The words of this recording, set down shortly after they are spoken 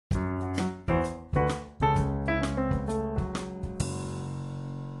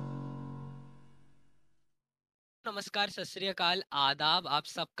नमस्कार, सत श्री अकाल, आदाब। आप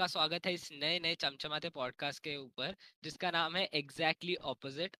सबका स्वागत है इस नए नए चमचमाते पॉडकास्ट के ऊपर जिसका नाम है एग्जैक्टली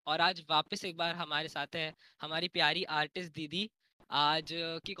ऑपोजिट। और आज वापस एक बार हमारे साथ है हमारी प्यारी आर्टिस्ट दीदी। आज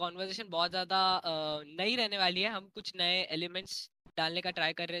की कॉन्वर्जेशन बहुत ज़्यादा नई रहने वाली है। हम कुछ नए एलिमेंट्स डालने का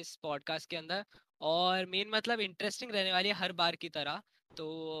ट्राई कर रहे हैं इस पॉडकास्ट के अंदर, और मेन मतलब इंटरेस्टिंग रहने वाली है हर बार की तरह।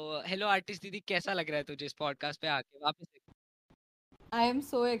 तो हेलो आर्टिस्ट दीदी, कैसा लग रहा है तुझे इस पॉडकास्ट पे आके वापस? I am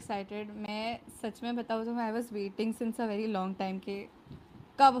so excited. मैं सच में बताऊँ तो I was waiting since a very long time के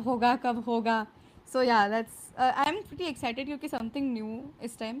कब होगा। सो या that's I am pretty excited क्योंकि समथिंग न्यू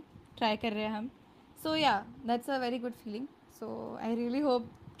इस टाइम ट्राई कर रहे हैं हम। सो या that's a very good feeling. So I really hope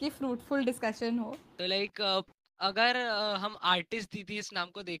कि फ्रूटफुल डिस्कशन हो। तो लाइक अगर हम आर्टिस्ट दीदी इस नाम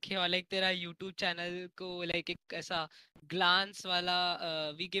को देखें और लाइक तेरा यूट्यूब चैनल को लाइक एक ऐसा ग्लांस वाला,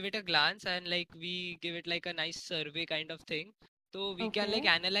 we give it a glance and like we give it like a nice survey kind of thing. तो we can okay. Like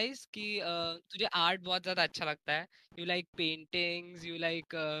analyse कि तुझे आर्ट बहुत ज्यादा अच्छा लगता है। You like paintings, you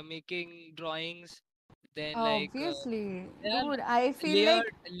like making drawings, then like obviously there are dude I feel like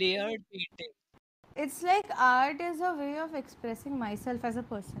layered painting. It's like art is a way of expressing my self as a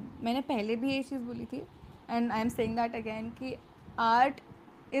person. मैंने पहले भी ये चीज़ बोली थी and I am saying that again कि art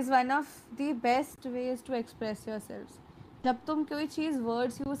is one of the best ways to express your self. जब तुम कोई चीज़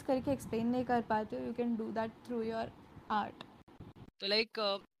वर्ड्स यूज़ करके एक्सप्लेन नहीं कर पाते हो, you can do that through your art. तो लाइक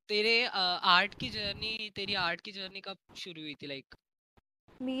तेरे आर्ट की जर्नी कब शुरू हुई थी लाइक?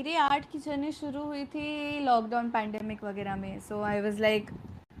 मेरी आर्ट की जर्नी शुरू हुई थी लॉकडाउन पैंडेमिक वगैरह में। सो I was like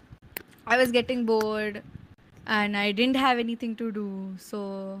I was getting bored and I didn't have anything to do. So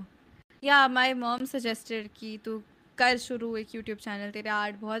yeah, my mom suggested कि तू कर शुरू एक यूट्यूब चैनल, तेरा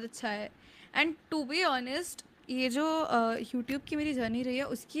आर्ट बहुत अच्छा है। एंड टू बी ऑनेस्ट, ये जो यूट्यूब की मेरी जर्नी रही है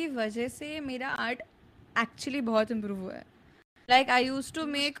उसकी वजह से मेरा आर्ट एक्चुअली बहुत इम्प्रूव हुआ है। Like I use to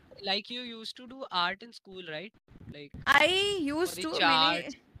make You used to do art in school, right? Like I for use the to मैंने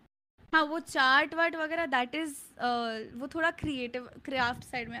charts. हाँ वो चार्ट वार्ट वगैरह दैट इज़ वो थोड़ा क्रिएटिव क्राफ्ट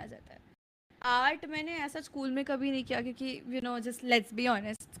साइड में आ जाता है। आर्ट मैंने ऐसा स्कूल में कभी नहीं किया क्योंकि you know just let's be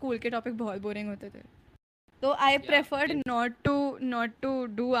honest, school के टॉपिक बहुत बोरिंग होते थे। तो आई Yeah, preferred not to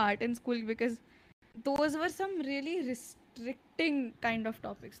do art in school because those were some really restricting kind of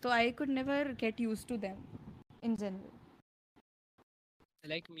topics, so I could never get used to them in general.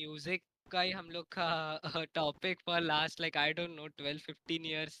 like music का ही हम लोग का topic for last like I don't know 12-15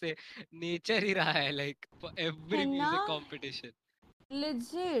 years से nature ही रहा है, like for है every ना, music competition.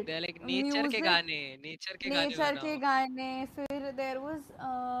 legit they are like music, nature के गाने नेचर के बनाओ। गाने। फिर देर वाज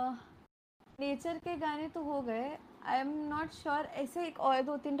नेचर के गाने तो हो गए। आई एम नॉट श्योर, ऐसे एक और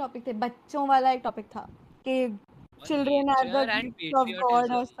दो तीन टॉपिक थे। बच्चों वाला एक टॉपिक था कि और children are the nature and gift of God और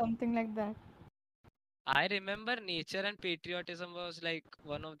patriotism, something like that. I remember nature and patriotism was like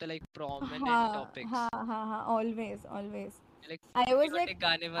one of the like prominent हाँ हाँ topics. हाँ हाँ, always always. Like I was like patriotic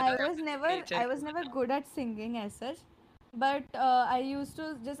गाने आई बनाओ या was फिर तुम नेवर नेचर आई के वॉज नेवर बनाओ। Good at singing as such. But I use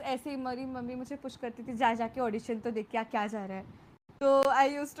to just ऐसे ही, मेरी मम्मी मुझे पुश करती थी जा जाके ऑडिशन तो देख क्या क्या जा रहा है। तो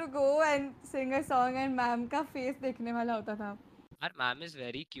आई use to go and Singh a song and ma'am का फेस देखने वाला होता था। Our ma'am is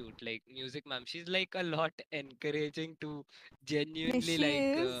very cute, like music ma'am. She's like a lot encouraging to Yes, genuinely she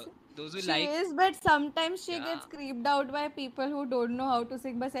like is. those who She like, is, but sometimes she yeah, gets creeped out by people who don't know how to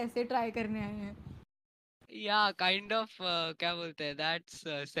sing. बस ऐसे try करने आए हैं। yeah, kind of क्या बोलते हैं, that's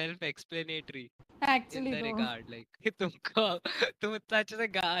self-explanatory in actually the तो regard, like तुमको तुम इतना अच्छे से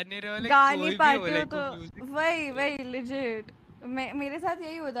गा नहीं रहे हो, like गा नहीं कोई भी हो, पाते हो like तो वो music। वही वही लिजिट। मैं मेरे साथ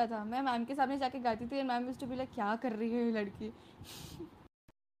यही होता था, मैं मैम के सामने जाके गाती थी, ma'am used to be like क्या कर रही है ये लड़की।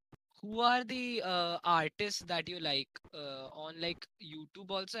 Who are the artists that you like on like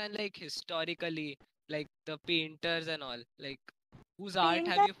YouTube also, and like historically, like the painters and all, like whose art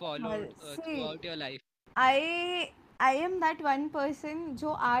have you painter followed C, throughout your life? I I am that one person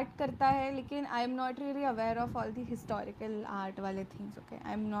जो art करता है लेकिन I am not really aware of all the historical art वाले things. Okay,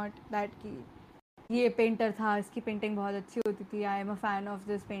 I am not that की ये painter था, इसकी painting बहुत अच्छी होती थी, I am a fan of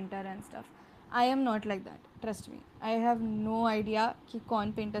this painter and stuff. I am not like that, trust me. I have no idea कि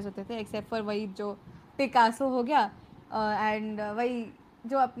कौन पेंटर्स होते थे एक्सेप्ट फॉर वही जो पिकासो हो गया एंड वही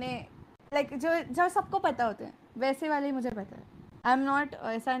जो अपने लाइक जो जो सबको पता होते हैं वैसे वाले ही मुझे पता है। आई एम नॉट,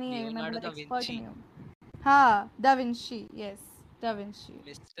 ऐसा नहीं है, मैं Leonardo बहुत da एक्सपर्ट Vinci, नहीं हूँ। हाँ, da Vinci, yes, da Vinci,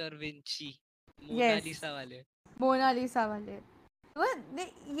 Mr. Vinci, Mona yes, Lisa वाले। मोनालिसा वाले। वो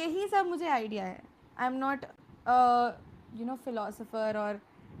यही सब मुझे आइडिया है। I am not you know philosopher और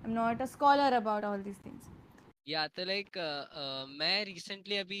I am not a scholar about all these things. या तो लाइक मैं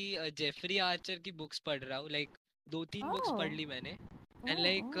रिसेंटली अभी जेफरी आर्चर की बुक्स पढ़ रहा हूँ, लाइक 2-3 बुक्स ओह पढ़ ली मैंने। And oh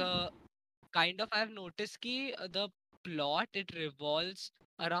like oh, kind of I've noticed कि the plot it revolves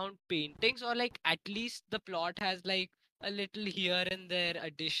around paintings, or like at least the plot has like a little here and there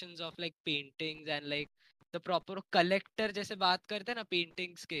additions of like paintings and like the proper collector जैसे बात करते हैं ना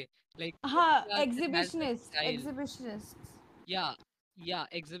paintings के, like हाँ, Aviation has that exhibitionists, style. exhibitionists. Yeah, yeah,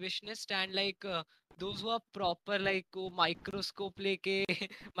 exhibitionist and like those who are proper like वो microscope लेके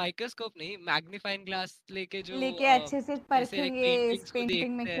microscope नहीं magnifying glass लेके जो लेके अच्छे से ऐसे like परखेंगे इस paintings को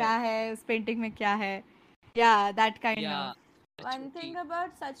पेंटिंग में देखते क्या हैं. है, उस पेंटिंग में क्या है. Yeah, that kind of. Yeah, One thing छोटी.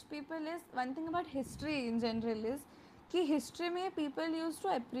 about such people is, one thing about history in general is कि history में people used to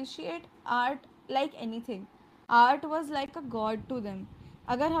appreciate art like anything. Art was like a god to them.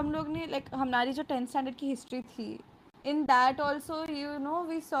 अगर हम लोग ने like हमारी जो 10th standard की history थी, in that also you know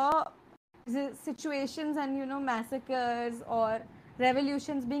we saw situations and you know massacres or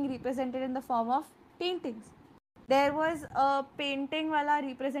revolutions being represented in the form of paintings. There was a painting वाला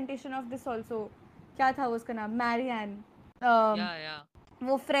representation of this also. क्या था उसका नाम? Marrion. Yeah, yeah.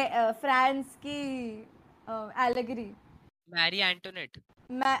 वो France की allegory. Marie Antoinette.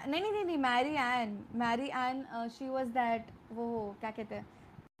 नहीं नहीं नहीं, Mary N she was that. वो क्या कहते हैं,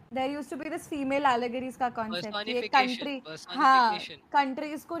 there used to be this female allegories का कॉन्सेप्ट कि एक Personification. कंट्री, हाँ, Personification.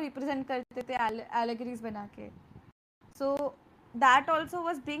 कंट्रीज को रिप्रेजेंट करते थे एलेगरीज बना के. So that also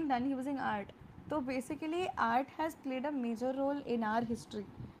was being done using art. So basically art has played a major role in our history,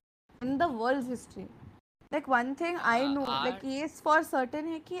 in the world's history. Like one thing I know, like Art. yes for certain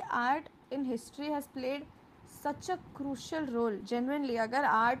है कि art in history has played such a crucial role. Genuinely अगर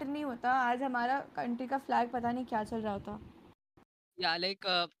art नहीं होता आज हमारा country का flag पता नहीं क्या चल रहा होता. या लाइक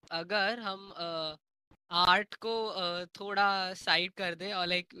अगर हम आर्ट को थोड़ा साइड कर दे और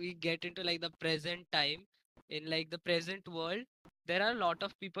like we get into like the present time, in like the present world there are lot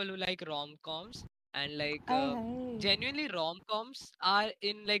of people who like rom-coms and like I hi. genuinely rom-coms are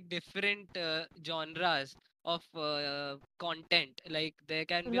in like different genres of content. Like there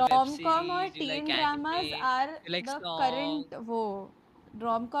can be a web Rom-com और series, you teen like anime, dramas are you like the song. current वो.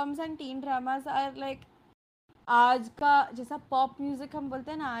 Rom-coms and teen dramas are like आज का जैसा pop music हम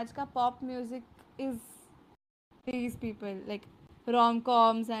बोलते हैं ना, आज का pop music is these people like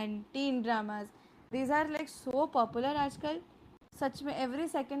rom-coms and teen dramas. These are like so popular आजकल. सच में every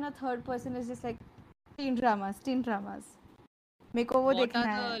second or third person is just like teen dramas, teen dramas. मेरे को वो What are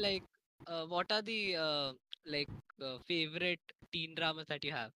देखना है. the like what are the like favorite teen dramas that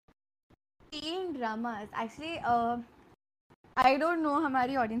you have? teen dramas actually I don't know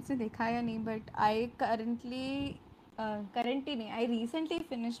हमारी audience ने देखा है या नहीं, but I currently नहीं, I recently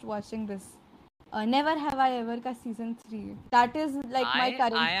finished watching this Never Have I Ever का season 3. That is like my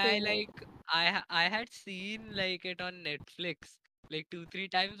current I favorite. like I had seen like it on Netflix like 2 3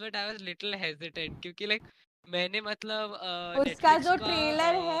 times, but I was little hesitant क्योंकि like मैंने मतलब उसका Netflix जो का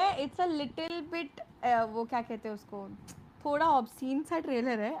trailer है it's a little bit वो क्या कहते हैं उसको, थोड़ा ऑब्सीन सा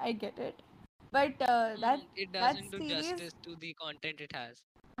ट्रेलर है. I get it but it that doesn't do series. justice to the content it has.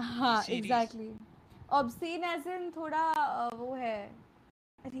 The हाँ series. Exactly. Obscene as in थोड़ा वो है.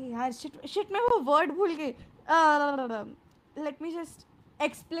 अरे यार शिट शिट मैं वो वर्ड भूल गई. Let me just.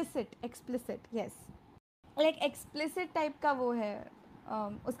 Explicit, explicit, yes. Like explicit type का वो है.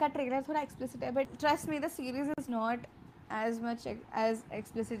 उसका ट्रेलर थोड़ा एक्सप्लिसिट है but trust me the series is not as much as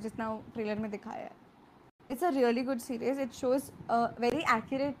explicit जितना ट्रेलर में दिखाया है. It's a really good series. It shows a very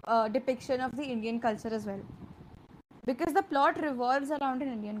accurate depiction of the Indian culture as well. Because the plot revolves around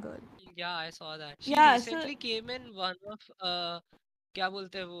an Indian girl. Yeah, I saw that. She Yeah, so recently came in one of क्या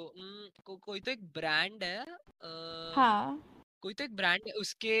बोलते हैं वो कोई तो एक brand है हाँ कोई तो एक ब्रांड है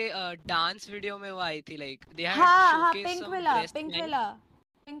उसके डांस वीडियो में वो आई थी लाइक दे हैड हाँ हाँ शोकेस पिंक सम villa, breast pink line. Villa,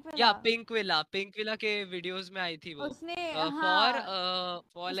 pink या विला. पिंक विला के वीडियोस में आई थी वो उसने फॉर हाँ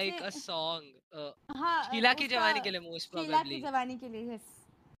फॉर उसने लाइक अ सॉन्ग हाँ शीला की उसका जवानी के लिए मोस्ट शीला की प्रोबेबली. जवानी के लिए. यस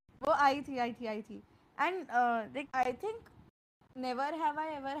वो आई थी. And like I think never have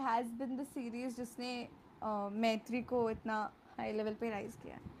I ever has been the series जिसने मैत्री को इतना हाई लेवल पे राइज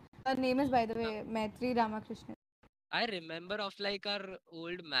किया. her name is by the way मैत्री Ramakrishnan. I remember of like our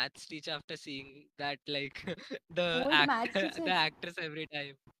old maths teacher after seeing that like the old maths actor the teacher. actress every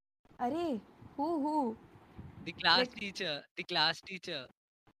time. अरे who The class like. teacher, the class teacher,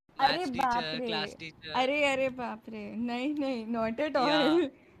 अरे maths बाप teacher, रे. class teacher. अरे बाप रे. नहीं नहीं not at Yeah, all.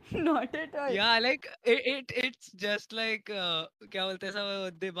 Not at all. yeah, like it's just like क्या बोलते हैं ऐसा वो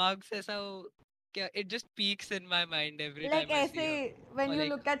दिमाग से ऐसा वो क्या it just peaks in my mind every like time I see ऐसे her. when Or you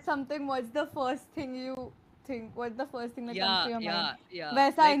like look at something what's the first thing you think, what's the first thing that comes yeah, to your mind. yeah, yeah.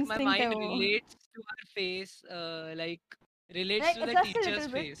 वैसा Like my instinct है mind वो. relates to her face, like relates Like to the just a teacher's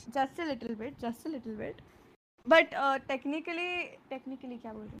little bit, face. just a little bit. But technically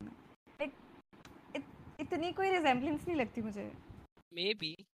क्या बोल रही हूँ मैं. Like इतनी कोई resemblance नहीं लगती मुझे.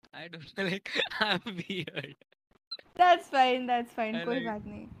 maybe I don't know. Like I'm weird. That's fine, that's fine. I कोई like बात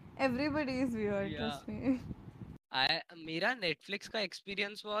नहीं. Everybody is weird, yeah. trust me. I मेरा Netflix का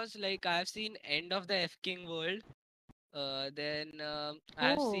experience was like I've seen End of the F King World. Then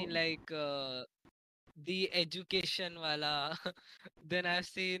I've Oh, seen like the education wala. Then I've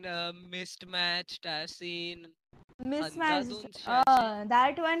seen Mismatched. I've seen Mismatched. Andhadhun Shashi.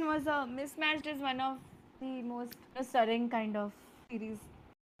 That one was a Mismatched is one of the most stirring kind of series.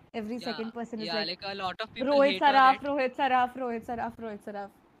 Every Yeah, second person is yeah. like Like a lot of people Rohit hate on Saraf, it. Rohit Saraf, Rohit Saraf, Rohit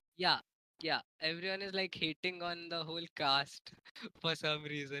Saraf. Yeah, yeah. Everyone is like hating on the whole cast for some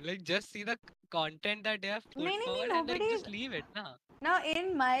reason. Like just see the content that they have put नहीं, forward and like nobody is. just leave it. Nah. Now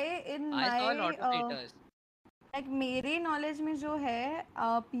in I saw a my lot of haters. like मेरे knowledge में जो है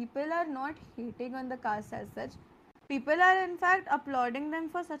people are not hating on the cast as such. People are in fact applauding them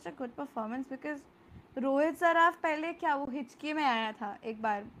for such a good performance because Rohit Saraf पहले क्या वो हिचकी में आया था एक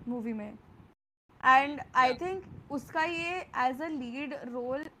बार मूवी में एंड आई Yeah, थिंक उसका ये as a lead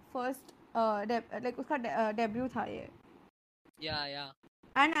role first like उसका डेब्यू था ये yeah, yeah.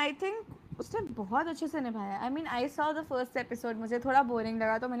 And I think उसने बहुत अच्छे से निभाया I mean I saw the first episode मुझे थोड़ा बोरिंग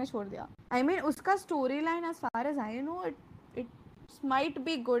लगा तो मैंने छोड़ दिया आई मीन उसका story line as far as I know it might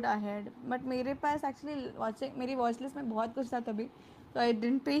be good ahead but मेरे पास एक्चुअली वॉचिंग मेरी वॉच लिस्ट में बहुत कुछ था तभी तो आई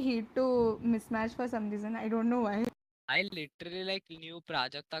डिडंट पे heat to mismatch for some reason I don't know why I literally like knew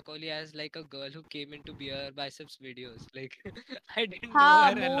Prajakta Kohli as like a girl who came into beer biceps videos. Like I didn't know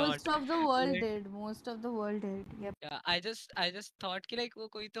हाँ her a lot. Most of the world Like did most of the world did yep. yeah, I just thought कि like वो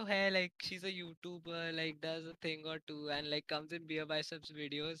कोई तो है like she's a YouTuber like does a thing or two and like comes in beer biceps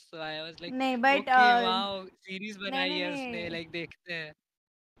videos. So I was like नहीं but okay wow series नहीं बनाई नहीं है उसने नहीं like देखते हैं.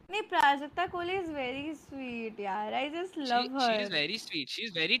 नहीं Prajakta Kohli is very sweet यार I just love She is her very sweet.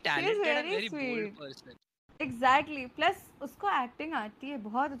 She's very she is talented and very very bold sweet person. Exactly plus उसको एक्टिंग आती है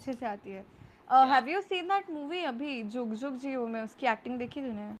बहुत अच्छे से आती है Yeah. Have you seen that movie अभी जुग जुग जियो में उसकी एक्टिंग देखी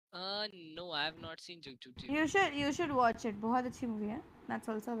तूने No, I have not seen Jug Jug Jio. You should watch it बहुत अच्छी मूवी है that's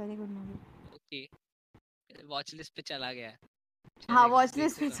also very good movie Okay, watch list पे चला गया है. हाँ चलेगा वॉच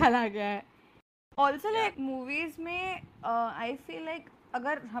लिस्ट पे देखूंगा. चला गया है ऑल्सो Yeah. लाइक मूवीज में आई फील लाइक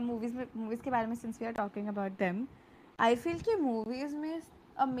अगर हम मूवीज के बारे में since we are talking about them I feel कि मूवीज में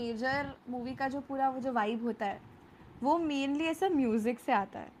अ मेजर मूवी का जो पूरा वो जो वाइब होता है वो मेनली ऐसा म्यूजिक से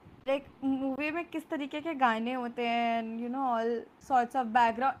आता है लाइक मूवी में किस तरीके के गाने होते हैं you know all sorts of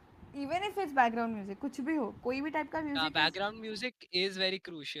background even if it's background music कुछ भी हो कोई भी टाइप का Yeah, music background music is very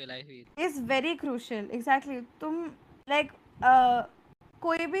crucial, I feel. Is very crucial exactly तुम लाइक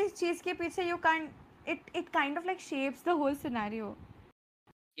कोई भी चीज के पीछे you can it kind of like shapes the whole scenario.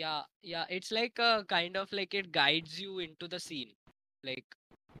 Yeah, yeah, it's like a kind of like it guides you into the scene. Like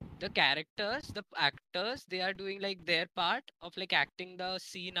the characters, the actors, they are doing like their part of like acting the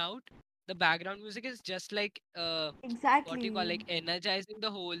scene out. The background music is just like what you call Exactly. like energizing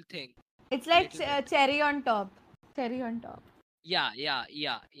the whole thing It's a like little bit. cherry on top. Cherry on top. Yeah, yeah,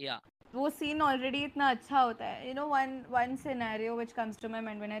 yeah, yeah. वो scene already इतना अच्छा होता है you know one scenario which comes to my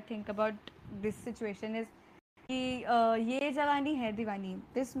mind when I think about this situation is कि ये जवानी है दीवानी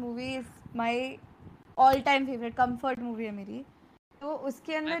this movie is my all time favourite comfort movie है मेरी तो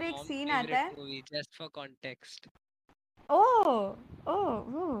उसके My अंदर एक mom's सीन आता favorite है movie, just for context. ओह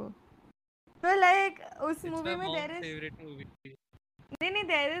ओह ओह तो लाइक उस It's मूवी my में mom's favorite movie. नहीं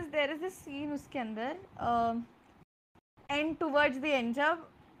देयर इज दिस सीन उसके अंदर एंड टुवर्ड्स द एंड जब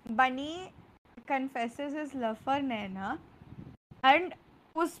बनी confesses his love for Naina and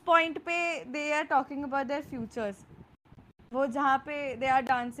उस पॉइंट पे they are talking about their futures वो जहाँ पे they are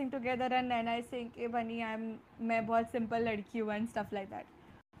dancing together and Naina is saying कि बनी मैं बहुत सिंपल लड़की हूँ एंड स्टफ लाइक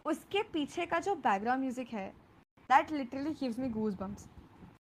दैट उसके पीछे का जो बैकग्राउंड म्यूजिक है that literally gives me goose bumps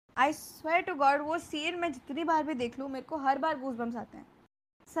I swear to God वो सीन मैं जितनी बार भी देख लूँ मेरे को हर बार गूज बम्प्स आते हैं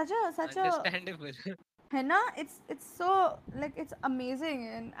सच अ Understandable. है ना it's so like it's amazing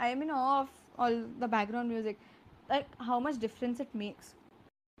and I am in of of all the background music like how much difference it makes.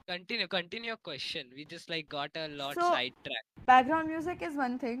 Continue your question. We just like got a lot So sidetracked. background music is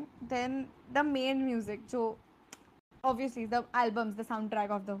one thing, then the main music, जो obviously the albums, the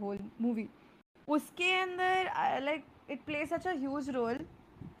soundtrack of the whole movie. उसके अंदर like it plays such a huge role,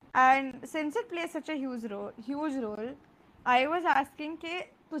 and since it plays such a huge role, I was asking कि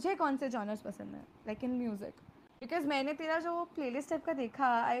तुझे कौन से genres पसंद है, like in music, because मैंने तेरा जो playlist टाइप का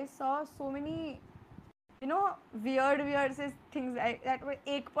देखा, I saw so many you know weird से things that were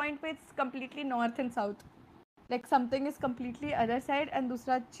एक point पे it's completely north and south. Like something is completely other side and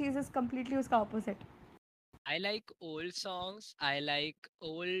दूसरा चीज is completely उसका opposite. I like old songs. I like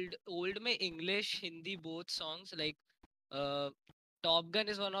old में English, Hindi both songs. Like uh Top Gun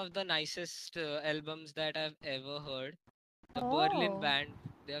is one of the nicest albums that I've ever heard. The Berlin Oh, band,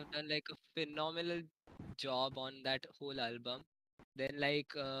 they have done like a phenomenal job on that whole album. Then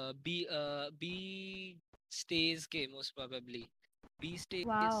like B stays के most probably B stays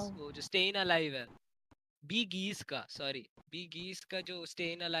wow. वो जो Stayin' Alive है, B गीस का, sorry, B गीस का जो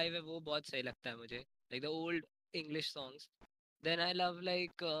Stayin' Alive है वो बहुत सही लगता है मुझे, like the old English songs. Then I love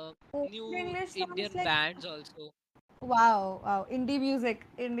like Old new English songs Indian like bands also. wow, wow. Indie music.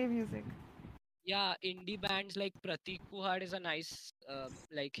 Yeah, indie bands like Pratik Kuhad is a nice,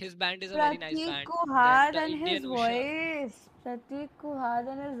 like his band is a very nice Pratik band. Then Kuhad the and his Indian Ocean. voice. Pratik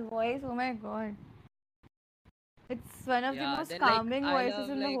Kuhad and his voice. Oh my god. It's one of the Yeah, most then like calming I voices love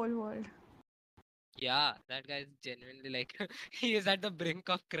in the like, whole world. yeah, that guy is genuinely like he is at the brink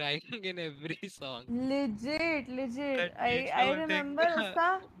of crying in every song. Legit, legit. That I makes the I whole thing remember उसका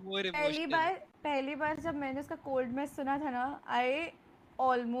more पहली emotional. बार पहली बार जब मैंने उसका cold में सुना था ना, I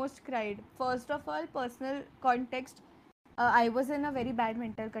almost cried. First of all, personal context. I was in a very bad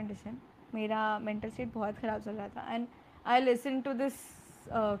mental condition. मेरा mental state बहुत ख़राब चल रहा था and I listened to this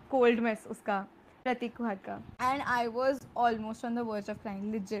cold mess उसका प्रतीक कुहाद का and I was almost on the verge of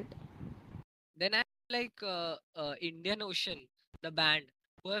crying, legit. Then I like Indian Ocean, the band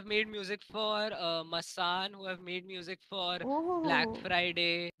who have made music for Masan, who have made music for Black Oh,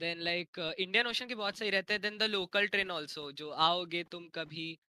 Friday. Then like Indian Ocean के बहुत सही रहते हैं. Then the local train also, जो आओगे तुम कभी.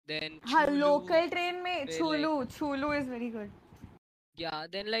 Then हाँ Chulu. local train में फिर like छूलू is very good. yeah.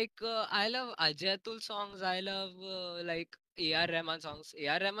 Then like I love Ajay Atul songs. I love like A.R. Rahman songs.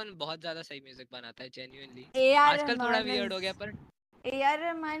 A.R. Rahman बहुत ज्यादा सही म्यूजिक बनाता है genuinely. ए आर आजकल थोड़ा रहमान weird इज हो गया ए आर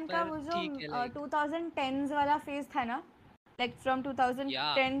रहमान का पर वो जो ठीक है like 2010s वाला फेज था ना, लाइक फ्रॉम yeah.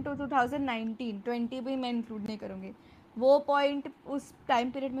 2010 टू 2019, 20 भी मैं इंक्लूड नहीं करूँगी, वो पॉइंट उस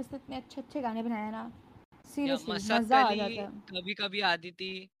टाइम पीरियड में उसने इतने अच्छे अच्छे गाने बनाए ना, या सीरियसली मसक मज़ा आ अली, जाता है. कभी कभी आती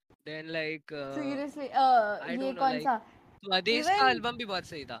थी. देन लाइक सीरियसली आई ये डोंट नो कौन लाइक सा, स्वदेश का इवन एल्बम भी बहुत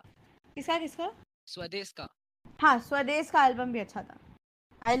सही था. किसका किसका, स्वदेश का. हाँ स्वदेश का एल्बम भी अच्छा था,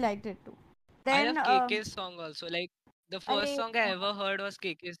 I like it to. I then love KK song also. Like the अरे first song I ever heard was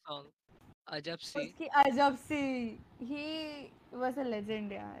KK song अजब सी. उसकी अजब सी, ही वॉज अ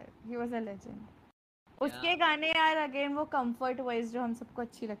लेजेंड यार, ही वॉज अ लेजेंड. या उसके गाने यार अगेन वो कंफर्ट वॉइस जो हम सबको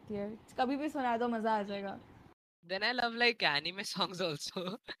अच्छी लगती है, कभी भी सुना दो मज़ा आ जाएगा. Then I love like anime songs also.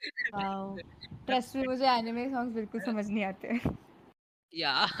 Wow, trust me मुझे एनिमे सॉन्ग्स बिल्कुल समझ नहीं आते.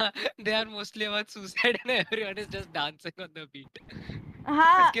 या they are mostly about suicide and everyone is just dancing on the beat.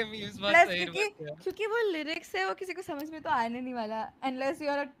 हाँ, इसके मीम्स बहुत प्लस सही क्योंकि बनते हैं. क्योंकि वो लिरिक्स है वो किसी को समझ में तो आने नहीं वाला unless you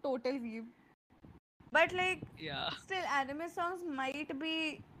are a total weeb. But like या still anime songs might be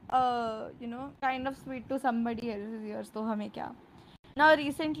kind of sweet to somebody else's ears, तो हमें क्या. Now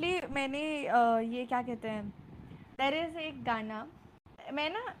recently मैंने ये क्या कहते हैं, there is एक गाना, मैं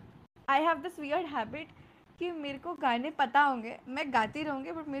ना I have this weird habit कि मेरे को गाने पता होंगे, मैं गाती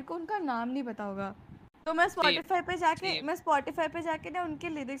रहूँगी बट मेरे को उनका नाम नहीं पता होगा, तो मैं सेम सेम. स्पॉटिफाई पे जाके ना उनके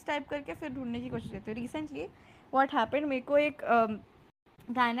लिरिक्स टाइप करके फिर ढूंढने की कोशिश करती हूँ. रिसेंटली व्हाट हैपेंड, मेरे को एक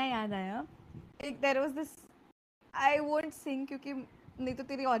गाना याद आया. एक there was this, I won't सिंग क्योंकि नहीं तो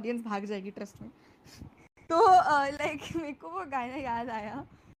तेरी ऑडियंस भाग जाएगी, ट्रस्ट में. तो लाइक मेरे को वो गाना याद आया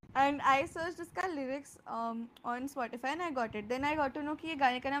एंड आई सर्च उसका lyrics on Spotify and I got it. Then I got to know कि ये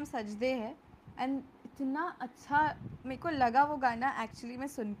गाने का नाम सजदे है एंड इतना अच्छा मेरे को लगा वो गाना एक्चुअली में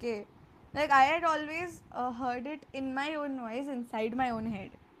सुन के. Like I had always heard it in my own voice inside my own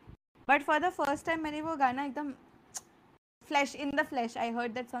head, but for the first time मैंने वो गाना एकदम flash in the flash, I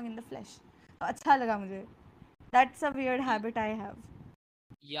heard that song in the flash, तो अच्छा लगा मुझे. That's a weird habit I have.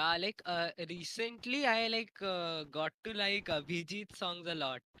 Yeah, like recently I like got to like Abhijit songs a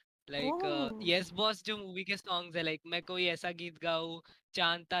lot. Like oh, Yes Boss जो movie के songs है, like मैं कोई ऐसा गीत गाऊं,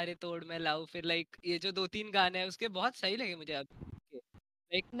 चांद तारे तोड़ मैं लाऊं, फिर like ये जो दो तीन गाने हैं उसके बहुत सही लगे मुझे अभी के.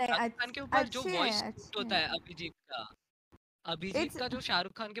 Like नहीं शाहरुख खान के ऊपर जो अच्छे वॉइस हैं सूट अच्छे होता है हैं. अभिजीत का, अभिजीत इट्स का जो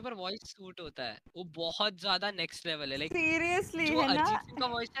शाहरुख खान के ऊपर वॉइस सूट होता है वो बहुत ज्यादा नेक्स्ट लेवल है. लाइक सीरियसली जो है ना. अरिजीत सिंह का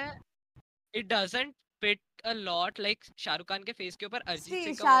वॉइस है, it doesn't fit a lot like Shahrukh Khan के फेस के ऊपर अरिजीत सी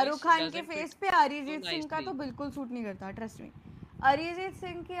सिंह का शाहरुख वॉइस खान के डजंट फिट फेस पे सो अरिजीत सिंह का तो नाइसली. बिल्कुल सूट नहीं करता, ट्रस्ट मी. अरिजीत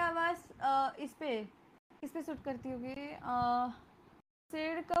सिंह की आवाज़ इस पे सूट करती होगी.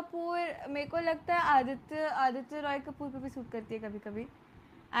 सिड कपूर मेरे को लगता है आदित्य आदित्य रॉय कपूर पे भी सूट करती है कभी कभी.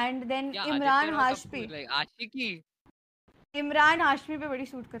 एंड देन या आदित्य रॉय पे कपूर लाइक आशिकी. इमरान हाशमी पे बड़ी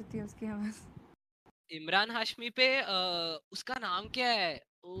सूट करती है उसकी आवाज़. इमरान हाशमी पे उसका नाम क्या है,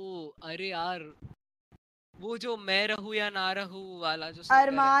 ओ अरे यार, वो जो मैं रहूं या ना रहूं वाला जो सिंगर है,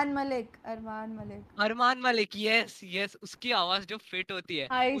 अरमान मलिक. अरमान मलिक. यस यस, उसकी आवाज जो फिट होती है,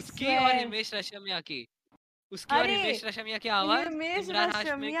 आई उसकी और स्वेर. हिमेश रेशमिया की. उसकी और अरे हिमेश रेशमिया की आवाज हिमेश इमरान हाशमी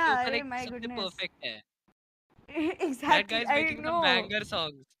रेशमिया, के ऊपर अरे एक माय सबसे गुडनेस। परफेक्ट है. That guy exactly, is I making no. some banger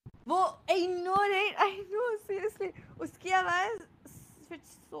songs. वो I know right, I know seriously. उसकी आवाज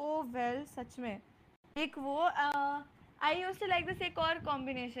फिट्स सो वेल सच में। एक वो I used to like this, एक और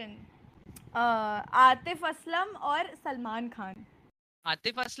कॉम्बिनेशन, आतिफ असलम और Salman Khan.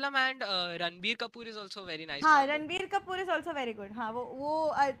 Atif Aslam and Ranbir Kapoor is also a very nice हाँ, combo. Ranbir Kapoor is also very good. हाँ,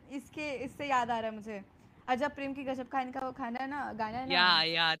 वो इससे याद आ रहा है मुझे, अजब प्रेम की गजब कहानी का वो खाना है ना, गाना है ना,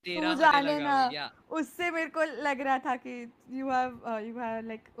 या तू तेरा होने जाने लगा ना। हूँ या. उससे मेरे को लग रहा था कि यू हैव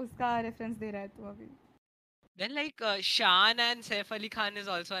लाइक उसका रेफरेंस दे रहा है तू अभी। Then like Shan and Saif Ali Khan is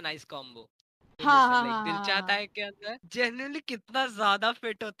also a nice combo to हाँ listen. हाँ Like हाँ दिल हाँ चाहता हाँ। है के अंदर genuinely कितना ज्यादा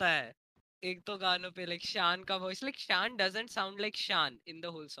fit होता है एक तो गानों पे. Like Shan का voice, like Shan doesn't sound like Shan in the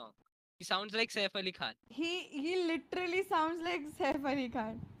whole song. He sounds like Saif Ali Khan. He literally sounds like Saif Ali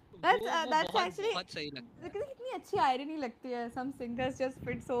Khan. वो दैट्स बहुत एक्चुअली, बहुत सही लगता है. कितनी अच्छी आयरनी लगती है, सम singers just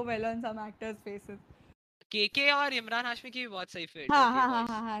fit so well on some actors faces. KK और इमरान हाशमी की भी बहुत सही fit हाँ होती है हाँ हाँ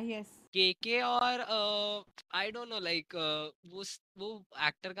voice. हाँ हाँ, यस। केके और आई डोंट नो लाइक वो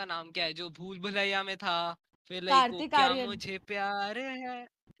एक्टर का नाम क्या है जो भूल भुलैया में था. फिर लाइक वो कार्तिक क्या आर्यन। मुझे प्यार है,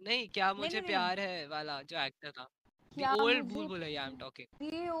 नहीं क्या नहीं मुझे नहीं नहीं, प्यार है वाला जो एक्टर था. द क्या ओल्ड भूल मुझे, भुलैया आई एम टॉकिंग.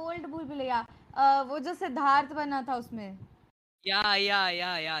 ये ओल्ड भूल भुलैया, वो जो सिद्धार्थ बना था उसमें। या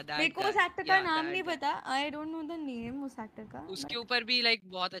मेरे दैट को उस गाय, एक्टर का या नाम नहीं दैट गाय. पता, I don't know the name उस एक्टर का, उसके बट ऊपर भी लाइक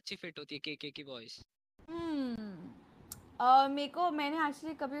बहुत अच्छी फिट होती है केके की वॉइस. मेरे को, मैंने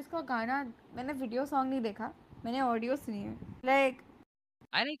एक्चुअली कभी उसका गाना, मैंने वीडियो सॉन्ग नहीं देखा, मैंने ऑडियो सुनी है like.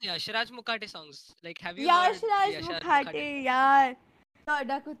 I like Yashraj Mukhate songs. Like have you Yash heard राज यशराज मुखाटे, मुखाटे? यार,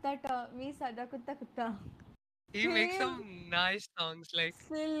 सदा कुत्ता मी सदा कुत्ता कुत्ता। He makes some nice songs like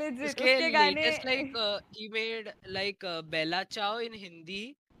legit उसके उसके गाने। latest like he made like Bella Ciao in Hindi,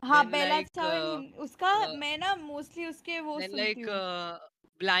 हाँ, then बेला like चाव इन उसका, uh, मैं ना मोस्टली उसके वो then सुनती like हूँ।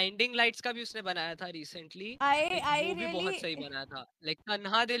 Blinding Lights का भी उसने बनाया था recently. आई Like आई वो भी रियली, बहुत सही बनाया था. Like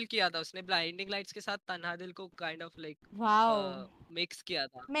तन्हा दिल किया था उसने Blinding Lights के साथ, तन्हा दिल को kind of like wow. mix किया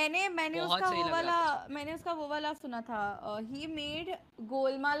था. मैंने बहुत उसका सही वो लग रहा वाला, था सुनने में. मैंने उसका वो वाला सुना था, ही मेड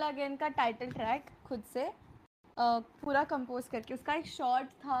गोलमाल अगेन का टाइटल ट्रैक खुद से, पूरा कंपोज करके, उसका एक शॉर्ट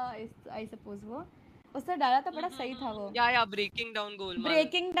था, आई सपोज वो उसने डाला था, बड़ा सही था वो। या Breaking Down Golmaal.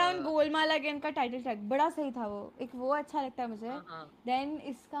 Breaking down Golmaal again का टाइटल ट्रैक बड़ा सही था वो, एक वो अच्छा लगता है मुझे। हाँ. देन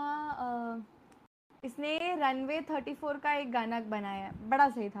इसका इसने रनवे 34 का एक गाना बनाया है, बड़ा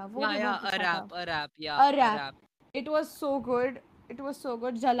सही था, वो भी या बहुत अच्छा था। A Rap, या अ A rap, Rap. It was so good, it was so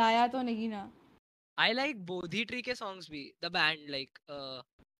good, जलाया तो नहीं ना। I like बोधी ट्री के songs भी, the band like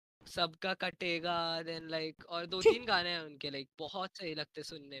सबका कटेगा, then like और दो तीन गाने हैं उनके like बहुत सही लगते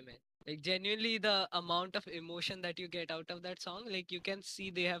सुनने में. Like genuinely the amount of emotion that you get out of that song, like you can see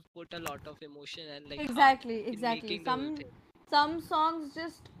they have put a lot of emotion and like heart exactly in exactly, making the whole thing. Some songs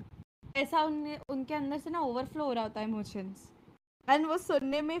just ऐसा उनके अंदर से ना overflow हो रहा होता है emotions, and वो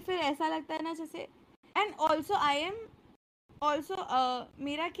सुनने में फिर ऐसा लगता है ना जैसे। And also I am also,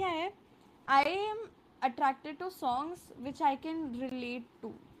 मेरा क्या है, I am attracted to songs which I can relate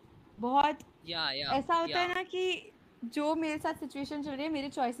to बहुत। ऐसा होता Yeah. है ना कि जो मेरे साथ सिचुएशन चल रही है, मेरे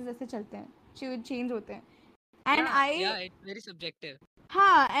चॉइसेस ऐसे चलते हैं, चेंज होते हैं, and I, It's very subjective.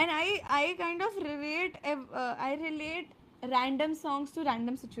 हाँ, and I kind of relate, I relate random songs to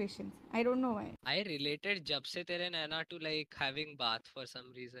random situations, I don't know why. I related जब से तेरे नैना to like having bath for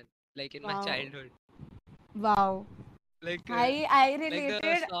some reason, like in my wow, childhood. Wow, Like I like the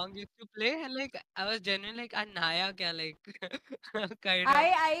related, song used to play and like I was genuinely like naya kya like kind of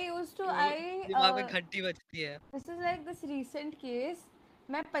I used to, वो आई दिमाग में घंटी बजती है. This is like this recent case,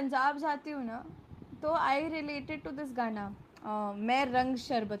 मैं पंजाब जाती हूँ ना, तो आई रिलेटेड टू दिस गाना, मैं रंग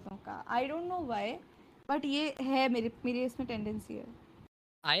शरबतों का, I don't know why, but ये है मेरी मेरी इसमें टेंडेंसी है।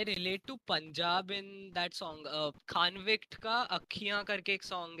 I relate to Punjab in that song. Convict का अखियां करके एक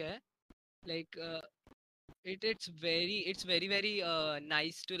song है. Like it's very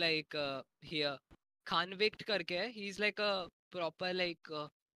nice to like hear. Convict करके है. He's like a proper like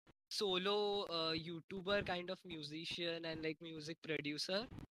solo YouTuber kind of musician and like music producer.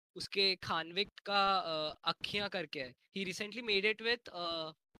 उसके खानविक्ट का अखियां करके है. He recently made it with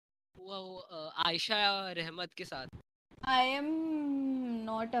Ayesha रहमत के साथ. I am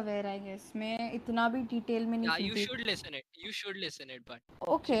not aware, I guess मैं इतना भी डिटेल में नहीं Yeah, you सुनती। should listen it. You should listen it, but you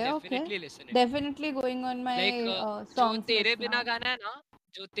okay should okay, definitely listen it. Definitely going on Like my जो सॉन्ग्स तेरे लिस्ट बिना now. गाना है ना,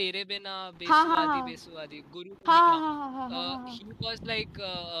 जो तेरे बिना हाँ हाँ बेसुआदी हाँ बेसुआदी गुरु मूवी हाँ का. हाँ हाँ हाँ हाँ हाँ हाँ। He was like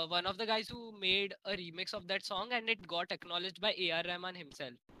one of the guys who made a remix of that song and it got acknowledged by A.R. Rahman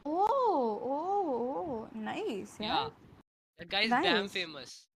himself. Oh oh oh, nice Yeah, यार, that guy is damn nice,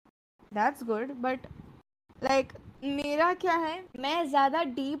 famous. That's good, but like मेरा क्या है, मैं ज़्यादा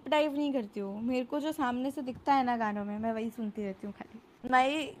deep dive नहीं करती हूँ, मेरे को जो सामने से दिखता है ना गानों में मैं वही सुनती रहती हूँ खाली.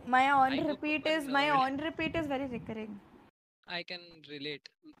 माई on I become repeat a is my nerd. On repeat is very recurring. I can relate.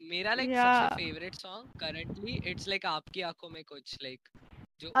 मेरा like या सबसे favorite song currently it's like आपकी आंखों में कुछ like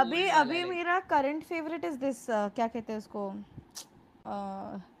जो अभी old वाला है अभी like. मेरा करंट फेवरेट इज दिस, क्या कहते हैं उसको,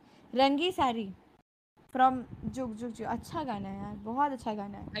 रंगी साड़ी फ्रॉम जुग जुग जुग. अच्छा गाना है यार, बहुत अच्छा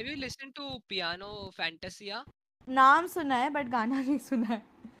गाना है. Have you listened to Piano Fantasia? नाम सुना है बट गाना नहीं सुना है.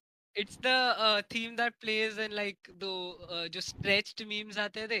 It's the theme that plays in like the जो stretched memes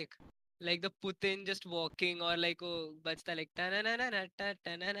आते हैं देख, like the Putin just walking or like वो बजता like ta na na na na ta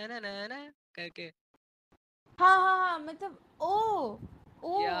ta na na na na ना करके. हाँ हाँ हाँ, मतलब ओ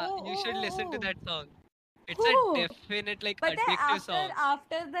ओ Yeah, O you O should O listen to O that song. It's a हो. definite like पता है addictive after song.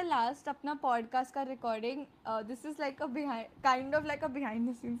 After the last अपना पॉडकास्ट का recording, this is like a behind kind of like a behind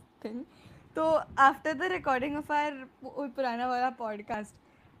the scenes thing. तो after the recording of our पुराना वाला podcast,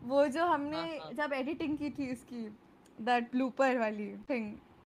 वो जो हमने हाँ हाँ जब एडिटिंग की थी उसकी, दैट ब्लूपर वाली थिंग,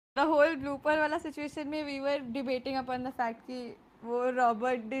 द होल ब्लूपर वाला सिचुएशन में we were debating upon the fact कि वो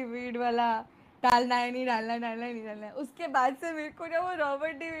रॉबर्ट डिविड वाला डालना है नहीं डालना है, डालना है नहीं डालना है. उसके बाद से मेरे को ना वो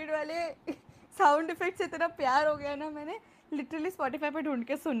रॉबर्ट डिविड वाले साउंड इफेक्ट से इतना प्यार हो गया ना, मैंने लिटरली स्पॉटिफाई पे ढूंढ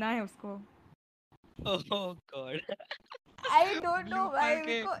के सुना है उसको. oh god. I don't know Blooper भाई, मेरे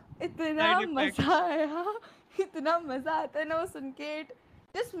के को इतना side मजा effects. आया, इतना मजा आता है ना वो सुन के. It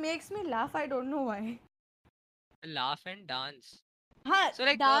just makes me laugh, I don't know why. Laugh and dance. हाँ, So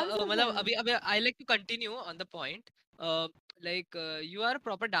like डांस एज मतलब वेल. अभी I like to continue on the point. Uh, like you are a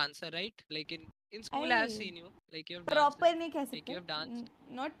proper dancer, right? Like in school I have I seen you. Like you have danced. Proper नहीं कह Like सकते, you have danced.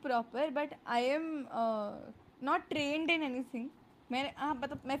 Not proper but I am not trained in anything. मैं हाँ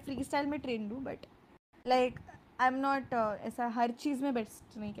मतलब मैं free style में trend हूँ but like I am not ऐसा हर चीज़ में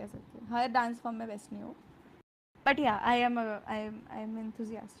बेस्ट नहीं कह सकती, हर डांस फॉर्म में बेस्ट नहीं हूँ. बट या I am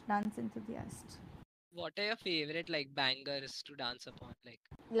enthusiast, dance enthusiast. What are your favorite like bangers to dance upon?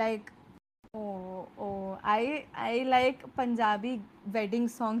 Like like I like Punjabi wedding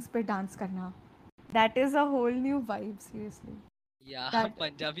songs पे डांस करना. That is a whole new vibe seriously. yeah, that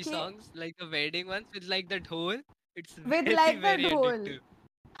Punjabi कि songs like the wedding ones with like the dhol. It's with very like the very dhol. addictive.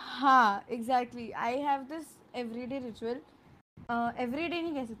 हाँ exactly, I have this everyday ritual. Everyday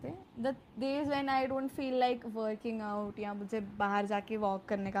नहीं कह सकते, the days when I don't feel like working out या मुझे बाहर जाके walk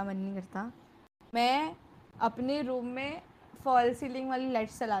करने का मन नहीं करता, मैं अपने रूम में फॉल सीलिंग वाली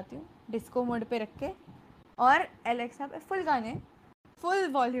लाइट्स चलाती हूँ डिस्को मोड पे रख के, और एलेक्सा पे फुल गाने फुल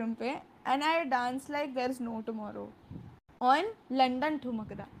वॉल्यूम पे, and I dance like there is no tomorrow on London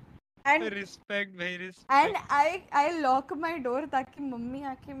ठुमकदा. And Respect, bhai, and respect. I lock my door ताकि मम्मी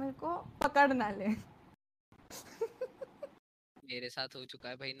आके मेरे को पकड़ ना ले. मेरे साथ हो चुका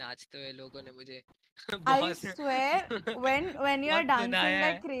है भाई, नाचते हुए लोगों ने मुझे I बहुत swear, when you're बहुत dancing सुनाया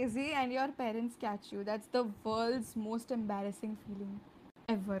like है. crazy and your parents catch you, that's the world's most embarrassing feeling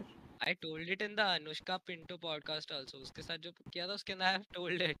ever. I told it in the Anushka Pinto podcast also. उसके साथ जो किया था उसके अंदर I have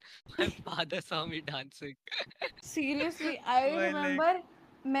told it. My father saw me dancing. Seriously, I Well, like remember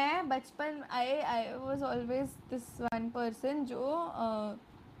मैं बचपन I was always this one person जो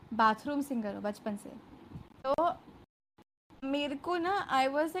बाथरूम सिंगर हो बचपन से. तो मेरे को ना आई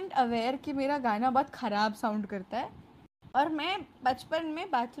वॉजेंट अवेयर कि मेरा गाना बहुत ख़राब साउंड करता है, और मैं बचपन में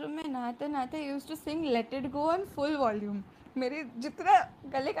बाथरूम में नहाते नहाते use to sing let it go on full volume. मेरे जितना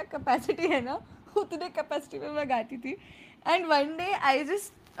गले का कैपेसिटी है ना उतने कैपेसिटी में मैं गाती थी. And one day I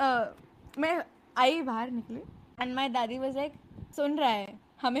just मैं आई बाहर निकली एंड माई दादी वाज लाइक, सुन रहा है,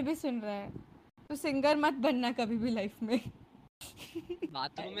 हमें भी सुन रहा है, तो सिंगर मत बनना कभी भी लाइफ में.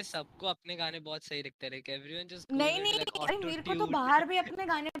 बाथरूम में सबको अपने गाने बहुत सही लगते रहे. Everyone just goes नहीं into like नहीं, अरे auto मेरे को तो tune. बाहर भी अपने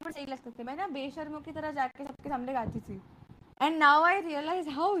गाने पर सही लगते थे, मैं ना बेशर्मों की तरह जाके सबके सामने गाती थी. And now I realise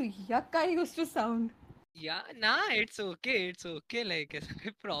how यक I used to sound. Yeah, nah, it's okay. It's okay. Like ऐसा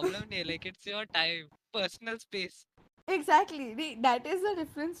कोई problem नहीं है. Like it's your time, personal space. Exactly, that is a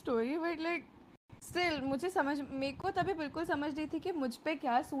different story but like still मुझे समझ, मेरे को तभी बिल्कुल समझ रही थी कि मुझ पे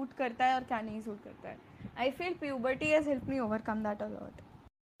क्या सूट करता है और क्या नहीं सूट करता है. I feel puberty has help me overcome that a lot.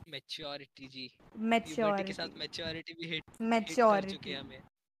 Maturity ji. Puberty के मैच्योरिटी, साथ maturity भी hit कर चुके मैच्योरिटी. हैं हमें.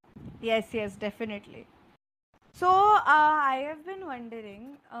 Yes yes definitely. So I have been wondering,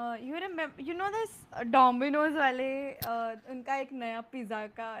 you remember, you know this Domino's वाले उनका एक नया पिज़्ज़ा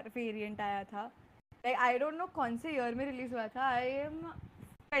का वेरिएंट आया था. Like I don't know कौन से ईयर में रिलीज हुआ था.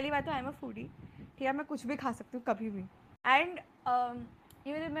 पहली बात तो आई एम अ फूडी, ठीक है, मैं कुछ भी खा सकती हूँ कभी भी. एंड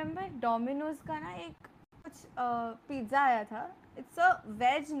यू रिमेंबर डोमिनोज का ना एक कुछ पिज़्ज़ा आया था. It's a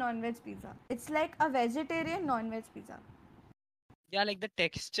veg non veg pizza, it's like a vegetarian non veg pizza. Yeah, like the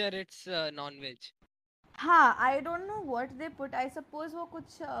texture, it's non-veg. हाँ, I don't know what they put, I suppose वो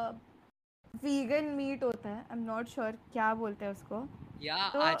कुछ vegan meet होता है, आई एम नॉट श्योर क्या बोलते हैं उसको। या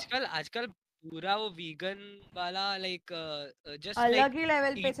तो आजकल आजकल पूरा वो वीगन वाला लाइक जस्ट अलग लाइक ही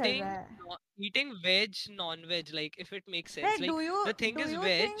लेवल पे चल रहा eating है। eating veg non-veg, like if it makes sense, like like the thing do is you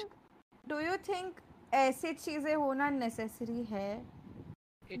veg. Think do you think ऐसी चीज़ें होना नेसेसरी है?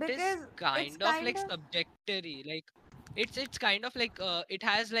 It is because it's kind of kind like of subjectory, like it's kind of like it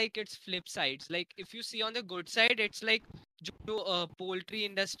has like its flip sides. Like if you see on the good side, it's like जो poultry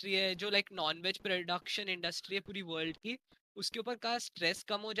industry है, जो like non veg production industry है पूरी world की, उसके ऊपर का stress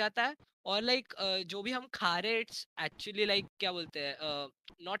कम हो जाता है। और लाइक जो भी हम खा रहे हैं, इट्स एक्चुअली लाइक क्या बोलते हैं,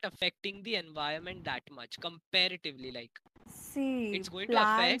 not affecting the environment that much comparatively, like C it's going to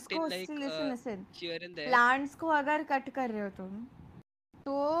plants affect in को, like listen listen, here and there. Plants को अगर कट कर रहे हो तुम,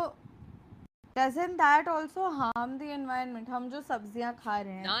 तो doesn't that also harm the environment? हम जो सब्जियां खा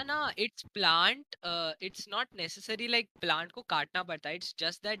रहे हैं। ना ना, it's plant, it's not necessary like plant को काटना पड़ता है, it's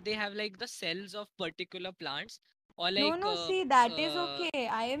just that they have like the cells of particular plants or no like no see that is okay,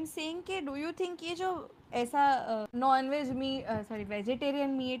 I am saying कि डू यू थिंक ये जो ऐसा non veg meet, sorry vegetarian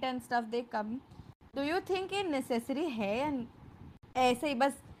meat and stuff they come, do you think ये necessary है या ऐसे ही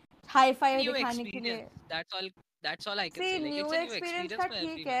बस hi fi new दिखाने के लिए? experience, that's all I can C say, like new it's a new experience का experience for ठीक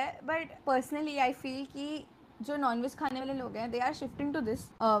everyone. है, बट पर्सनली आई फील कि जो नॉनवेज खाने वाले लोग हैं, they are shifting to this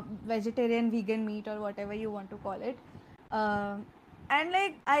vegetarian vegan meet और what ever you want to call it, and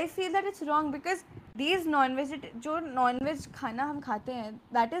like I feel that it's wrong because these non veg, जो non veg खाना हम खाते हैं,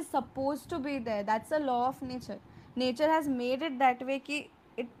 that is suppose to be there, that's a law of nature, nature has made it that way कि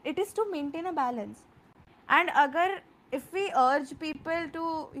it is to maintain a balance. And agar if we urge people to,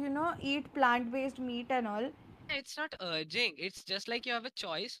 you know, eat plant based meat and all, It's not urging, it's just like you have a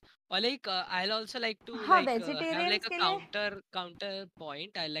choice. Or like I'll also like to हाँ like have like vegetarians a के लिए, counter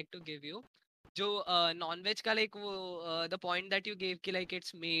point I like to give you. जो non veg का like वो the point that you give कि like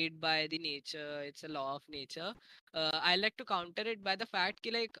it's made by the nature, it's a law of nature, I like to counter it by the fact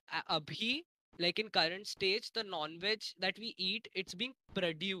कि like अभी like in current stage the non-veg that we eat, it's being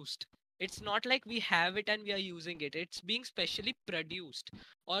produced. It's not like we have it and we are using it, it's being specially produced.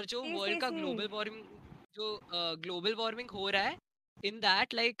 और जो सी world सी का सी global warming, जो global warming हो रहा है, in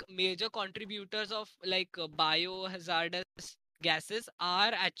that like major contributors of like biohazardous gases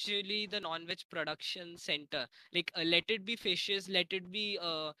are actually the non-veg production center. Like let it be fishes, let it be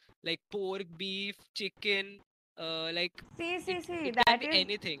like pork, beef, chicken, like C it C it can be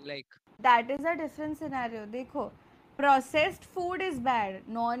anything like. That is a different scenario. देखो, processed food is bad,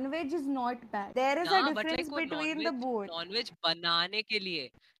 non veg is not bad, there is ना अ but difference like वो between the nonveg both. Nonveg बनाने के लिए,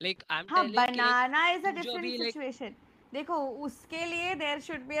 like I am हाँ, telling कि like banana is a तू जो डिफरेंट अभी लाइक, सिचुएशन। देखो, उसके लिए there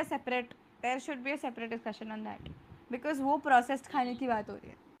should be a separate discussion on that, because वो प्रोसेस्ड खाने की बात हो रही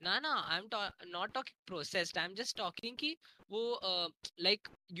है। ना ना, I am not talking processed, I am just talking कि वो like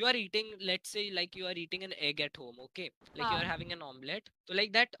you are eating, let's say like you are eating an egg at home, okay, like you हाँ, आर हैविंग एन ऑमलेट, तो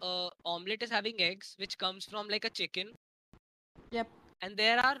like that omelette is having eggs which comes from like a chicken, yup. and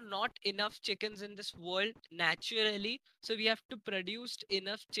there are not enough chickens in this world naturally, so we have to produce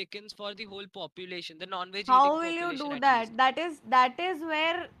enough chickens for the whole population, the non-veg eating how will you population do at that? least. That is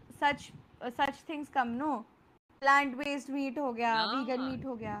where such such things come, no? Plant based meat हो गया, vegan ना meet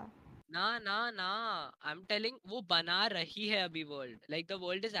हो गया। ना ना ना, I am telling वो बना रही है अभी world, like the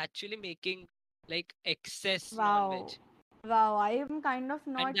world is actually making like excess wow, non-veg, wow, I am kind of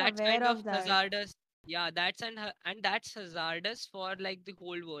and not that's aware kind of of that. hazardous. Yeah, and that's hazardous for like the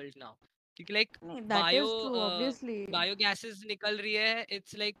whole world now, क्योंकि like नहीं, that bio is true uh, obviously. biogases निकल रही है,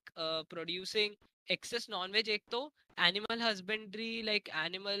 it's like producing excess non-veg, एक तो animal husbandry like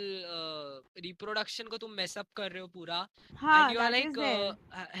animal reproduction को तुम mess up कर रहे हो पूरा, and हाँ, you are that is like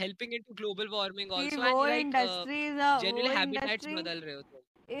there helping into global warming कि also, वो and like इंडस्ट्रीज, वो genuinely habitats इंडस्ट्री, बदल रहे हो तुम.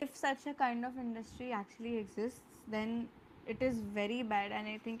 if such a kind of industry actually exists, then it is very bad and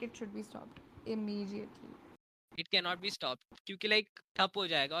I think it should be stopped immediately. It cannot be stopped क्योंकि like ठप हो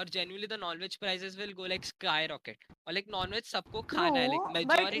जाएगा, और genuinely the non-veg prices will go like skyrocket, और like non-veg सबको खाना है, like True,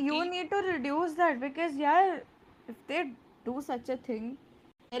 but you majority. need to reduce that because yeah, if they do such a thing,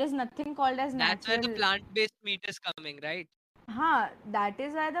 there is nothing called as That's where the natural. plant-based meat is coming, right? हाँ, that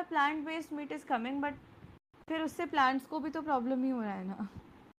is why the plant based meat is coming, but फिर उससे plants को भी तो problem ही हो रहा है ना?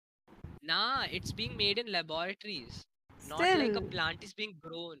 Nah, it's being made in laboratories, not like a Still, plant is being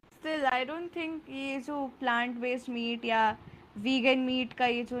grown. still I don't think ये जो plant based meat या vegan meat का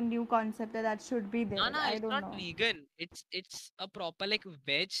ये जो new concept है, that should be Nah there. nah, I it's don't not know. vegan, it's a proper like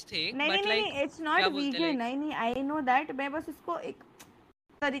veg thing, नहीं नहीं but नहीं like नहीं, इट्स नॉट क्या बोलते हैं वीगन, like. नहीं नहीं, आई नो दैट, मैं बस उसको एक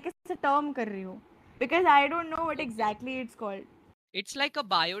तरीके से टर्म कर रही हूँ because I don't know what Okay, exactly it's called. It's like a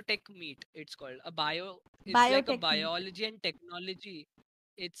biotech meat. It's called a bio. It's like a Biotech meat. biology and technology.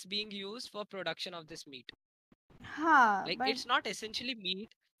 It's being used for production of this meat. हाँ Like but it's not essentially meat.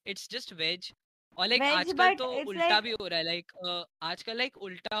 It's just veg. और like veg, आजकल but तो it's उल्टा like भी हो रहा है like आजकल like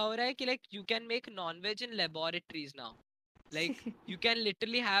उल्टा हो रहा है कि like you can make non-veg in laboratories now. Like you can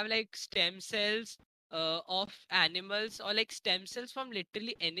literally have like stem cells of animals or like stem cells from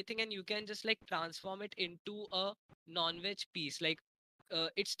literally anything, and you can just like transform it into a non-veg piece. Like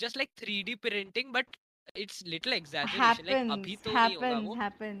it's just like 3D printing, but it's little exaggeration. Like happens अभी तो नहीं होगा happens वो.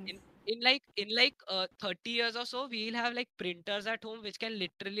 happens. In 30 years or so, we'll have like printers at home which can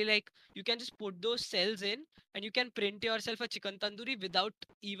literally like you can just put those cells in and you can print yourself a chicken tandoori without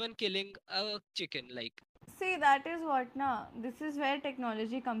even killing a chicken. Like See, that is what now. This is where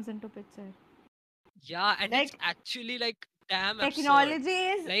technology comes into picture. yeah, and it's Like actually like damn absurd. technology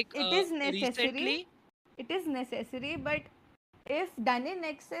is, Like it is necessary. recently, It is necessary, but if done in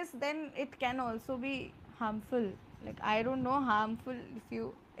excess, then it can also be harmful. Like I don't know harmful,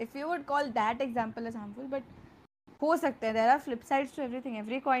 if you would call that example as harmful, but हो सकते हैं. There are flip sides to everything.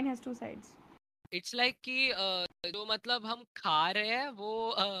 Every coin has two sides. it's like कि जो मतलब हम खा रहे हैं वो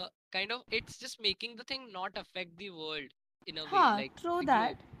kind of it's just making the thing not affect the world in a way, हाँ, like true the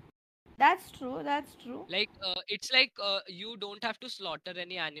that. globe. That's true. That's true. Like it's like you don't have to slaughter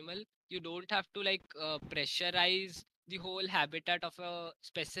any animal, you don't have to like pressurize the whole habitat of a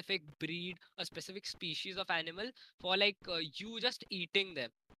specific breed, a specific species of animal for like you just eating them.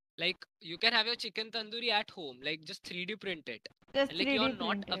 Like you can have your chicken tandoori at home, like just 3D print it, Just and like you're 3D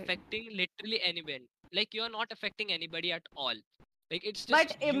not printed. affecting literally anyone, like you're not affecting anybody at all. Like it's but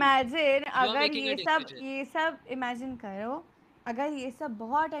just imagine you are अगर making a decision. ये सब imagine करो, अगर ये सब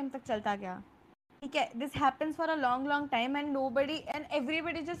बहुत time तक चलता गया, ठीक है, this happens for a long long time and nobody and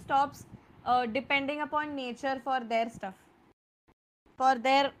everybody just stops depending upon nature for their stuff, for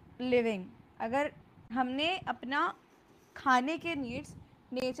their living. अगर हमने अपना खाने के नीड्स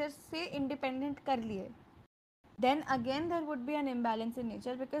नेचर से इंडिपेंडेंट कर लिए, then again there would be an imbalance in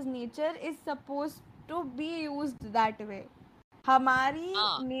nature because nature is supposed to be used that way. हमारी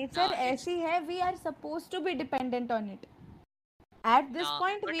Ah, nature nah, it's ऐसी है, we are suppose to be dependent on it. At this nah,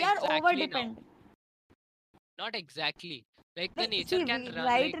 point not we are over exactly now. Dependent. Not exactly. Like the nature C can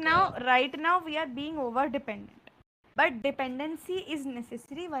right now we are being over dependent, but dependency is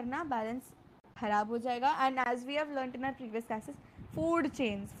necessary, वरना balance खराब हो जाएगा. And as we have learned in our previous classes, food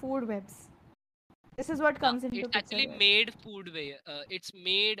chains, food webs, this is what now comes into it's picture actually where. made food way. It's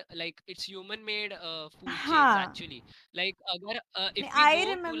made like it's human made food chains हाँ, actually. Like agar if we I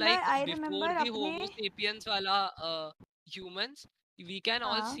go to like remember I before remember the अपने. Homo sapiens wala humans, we can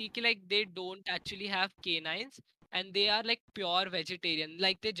all हाँ, see ki, like they don't actually have canines and they are like pure vegetarian.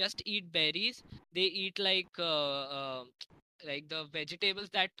 Like they just eat berries. They eat like the vegetables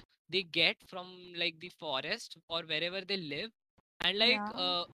that they get from like the forest or wherever they live. And like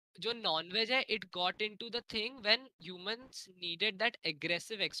या जो non-veg है, it got into the thing when humans needed that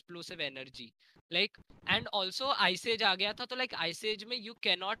aggressive explosive energy. Like and also ice age आ गया था, तो like ice age में you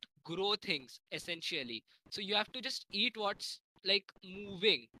cannot grow things essentially, so you have to just eat what's like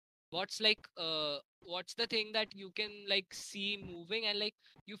moving, what's like what's the thing that you can like see moving, and like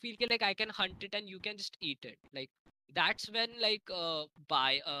you feel like I can hunt it and you can just eat it. Like that's when like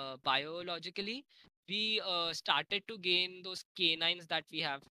biologically we started to gain those canines that we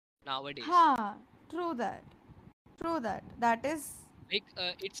have nowadays. हाँ, true that that is Like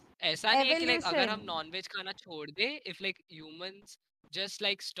it's ऐसा नहीं है कि like अगर evolution. हम non-veg खाना छोड़ दे, if like humans just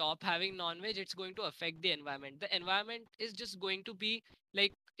like stop having non-veg, it's going to affect the environment. The environment is just going to be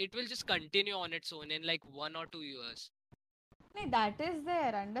like it will just continue on its own in like 1 or 2 years. नहीं, that is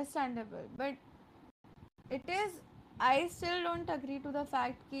there understandable, but it is, I still don't agree to the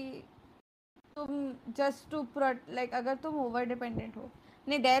fact कि तुम just to like अगर तुम over dependent हो,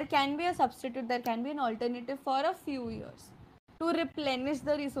 नहीं, there can be a substitute, there can be an alternative for a few years to replenish the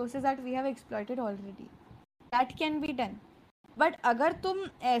resources that we have exploited already. That can be done. But अगर तुम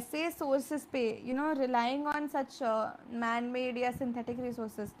ऐसे sources पे relying on such man made या synthetic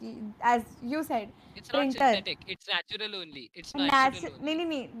resources की, as you said, It's not printer, synthetic, it's natural only. It's natural नहीं only. नहीं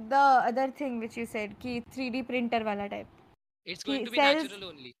नहीं, the other thing which you said कि 3D प्रिंटर वाला टाइप, It's going कि to be sales, natural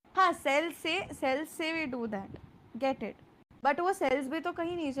only. हाँ, sales से we do that, get it, but वो sales भी तो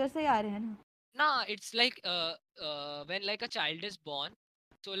कहीं नेचर से ही आ रहे हैं ना. Nah, it's like when like a child is born,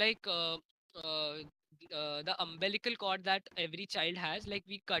 so like the umbilical cord that every child has, like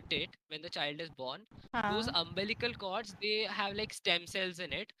we cut it when the child is born. Those हाँ, umbilical cords, they have like stem cells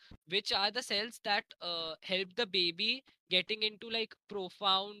in it, which are the cells that help the baby getting into like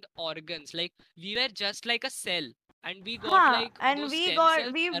profound organs. Like we were just like a cell. and we got हाँ, like and those stem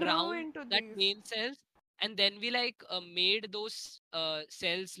cells we grew around into that these. main cells, and then we like made those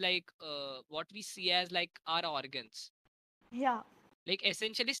cells like what we see as like our organs. Yeah, like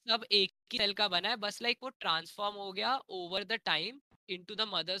essentially सब एक ही cell का बना है, बस like वो transform हो गया over the time into the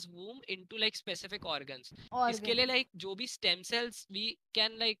mother's वूम into like specific organs. इसके लिए organs. लाइक जो भी stem cells we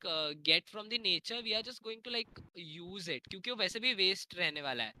can like get from the nature, we are just going to like use it, क्योंकि वो वैसे भी वेस्ट रहने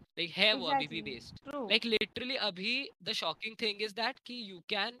वाला है वो अभी भी Exactly. Waste. True. Like literally अभी the shocking thing is that कि you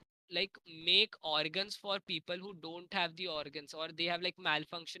can like make organs for people who don't have the organs, or they have like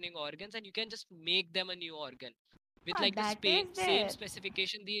malfunctioning organs, and you can just make them a new organ with हाँ, like the that is same there.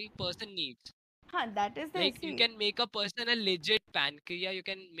 specification the person needs. हाँ, that is there. Like you See, can make a person a legit pancreas, you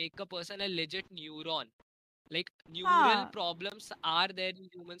can make a person a legit neuron. Like neural हाँ, problems are there in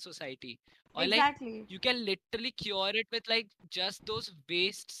human society, or like exactly. you can literally cure it with like just those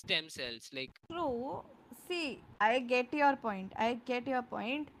waste stem cells. Like True. See, I get your point. I get your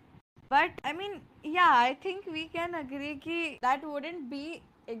point. But I mean, yeah, I think we can agree कि that wouldn't be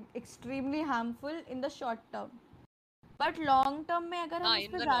extremely harmful in the short term. But long term में अगर हम उस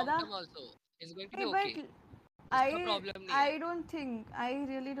in पे the long ज़्यादा term also it's going to be नहीं, but okay. उसका I problem नहीं है. I don't think, I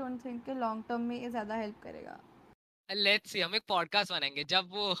really don't think कि long term में ये ज़्यादा help करेगा. Let's see, हम एक पॉडकास्ट बनाएंगे जब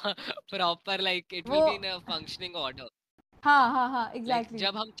वो proper like it वो will be in a functioning order. हाँ हाँ हाँ लाइक exactly.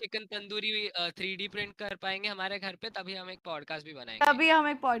 जब हम चिकन तंदूरी 3D प्रिंट कर पाएंगे हमारे घर पे, तभी हम एक पॉडकास्ट भी बनाएंगे तभी हम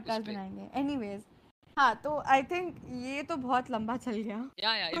एक उस पॉडकास्ट पे. बनाएंगे. Anyways, हाँ तो आई थिंक ये तो बहुत लंबा चल गया.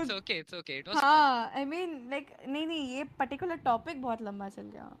 या तो it's okay it was fun. हाँ, आई मीन लाइक नहीं नहीं, ये पर्टिकुलर टॉपिक बहुत लंबा चल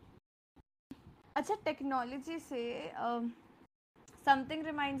गया. अच्छा, टेक्नोलॉजी से समथिंग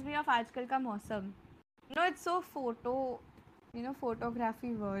रिमाइंड्स मी ऑफ आजकल का मौसम. इट्स सो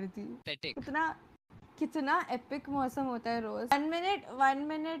फोटोग्राफी वर्दी. पैथेटिक. कितना कितना एपिक मौसम होता है रोज. 1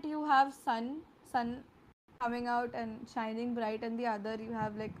 minute you have sun coming out and shining bright, and the other you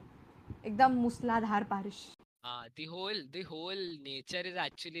have like एकदम मूसलाधार बारिश. हाँ, the whole nature is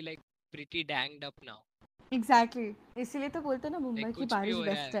actually like pretty danged up now. Exactly exactly. इसीलिए तो बोलते हैं ना like मुंबई की कुछ भी बारिश हो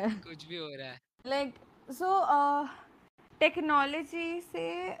रहा बेस्ट है, है. कुछ भी हो रहा है. लाइक सो टेक्नोलॉजी से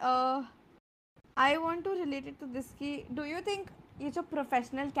I want to relate it to this कि डू यू थिंक ये जो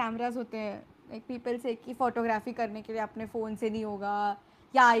प्रोफेशनल कैमराज होते हैं, लाइक पीपल से कि फोटोग्राफी करने के लिए अपने फ़ोन से नहीं होगा,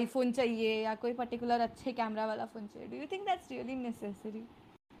 या आईफोन चाहिए, या कोई पर्टिकुलर अच्छे कैमरा वाला फ़ोन चाहिए, do you think that's really necessary,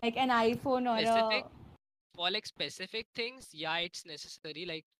 like an iPhone और Specific for like specific things, yeah, it's necessary.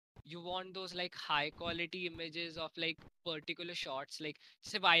 Like you want those like high quality images of like particular shots, like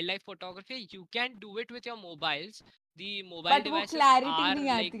say wildlife photography, you can do it with your mobiles. The mobile but वो devices clarity are नहीं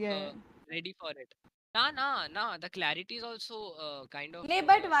like आती है. ready for it. Nah, the clarity is also नहीं,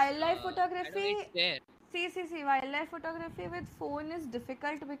 but wild life I don't know, photography, it's there. C wild life photography with phone is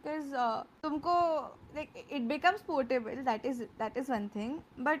difficult because तुमको like it becomes portable, that is one thing.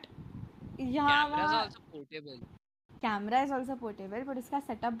 But यहाँ Cameras are वहाँ also portable. Camera is also portable, but उसका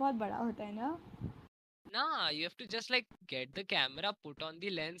setup बहुत बड़ा होता है ना. Nah, you have to just like get the camera, put on the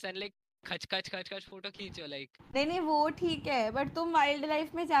lens, and like खच photo खींचो like. नहीं नहीं, वो ठीक है, बट तुम वाइल्ड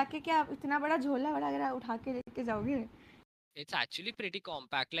लाइफ में जाके क्या इतना बड़ा झोला वगैरह उठा के लेके जाओगे? It's actually pretty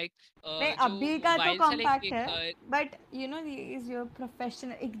compact. Like नहीं, जो अभी का तो मोबाइल से लाइक कॉम्पैक्ट है, एक but you know is your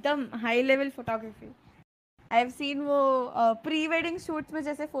professional एकदम high level photography. I have seen वो प्री वेडिंग शूट्स में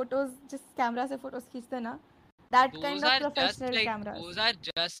जैसे फोटोज, जिस कैमरा से फोटोज खींचते हैं ना, that those kind of are just professional like cameras. those are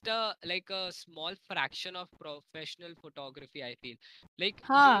just a like a small fraction of professional photography, I feel. Like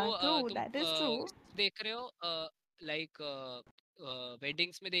जो हाँ, ट्रू, तुम दैट इज ट्रू. देख रहे हो like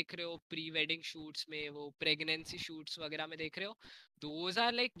वेडिंग्स में देख रहे हो, प्री वेडिंग शूट्स में, वो प्रेगनेंसी शूट्स वगैरह में देख रहे हो, those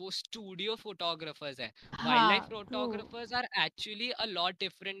are like वो स्टूडियो फोटोग्राफर्स है. वाइल्ड हाँ, life true. Photographers are actually a lot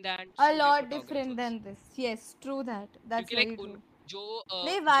different than A studio lot different photographers. than this. Yes, true that. That's क्योंकि very लाइक उन true. जो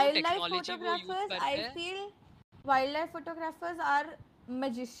नहीं, जो वाइल्ड लाइफ टेक्नोलॉजी वो use photographers करते आई हैं. Feel, wild life photographers are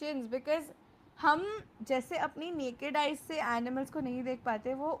magicians because हम जैसे अपनी नेकेड आइज से एनिमल्स को नहीं देख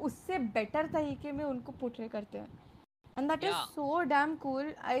पाते, वो उससे बेटर तरीके में उनको पोर्ट्रे करते हैं. एंड दैट इज या so damn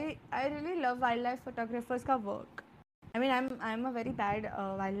cool. I really love wild life photographers का work. I mean I am a very bad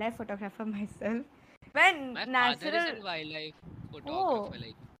wild life photographer my self. When my father is natural. an wildlife O photographer.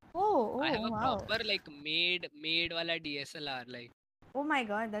 Like O I O have a wow. proper like made wala DSLR, like oh my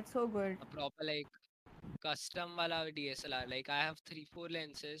God, that's so good. a proper like custom wala DSLR. Like I have 3-4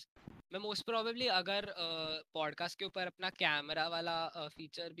 lenses. मैं most probably अगर podcast के ऊपर अपना camera वाला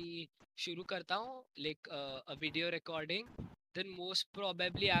feature भी शुरू करता हूँ, like a video recording, then most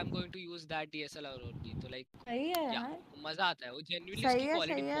probably I'm going to use that DSLR only. तो like सही है yeah, यार. मजा आता है, वो genuinely सही उसकी है,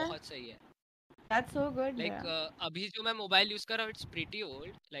 क्वालिटी सही है. बहुत सही है. That's so good. Like Yeah. अभी जो मैं मोबाइल यूज कर रहा हूँ इट्स प्रीटी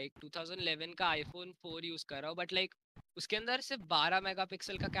ओल्ड, लाइक 2011 का आईफोन 4 यूज कर रहा हूँ, बट लाइक उसके अंदर सिर्फ 12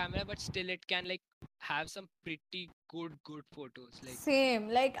 मेगापिक्सल का कैमरा है, but still it can like have some pretty good photos like. Same.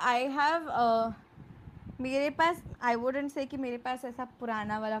 Like I have मेरे पास आई वुडेंट से कि मेरे पास ऐसा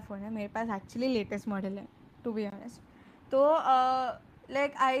पुराना वाला फ़ोन है, मेरे पास एक्चुअली लेटेस्ट मॉडल है, टू बी ऑनेस्ट। तो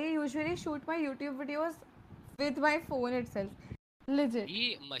like I usually shoot my YouTube videos with my phone it self, legit.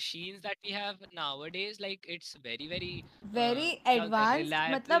 The machines that we have nowadays, like it's very very क्या एडवांस्ड,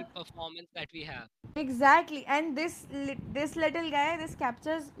 reliable मतलब performance that we have. Exactly. And this little guy this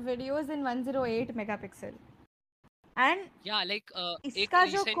captures videos in 108 megapixel. And Yeah, like एक इसका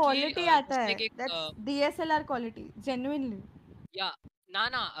जो recently quality आता just है like एक that's DSLR quality, genuinely. या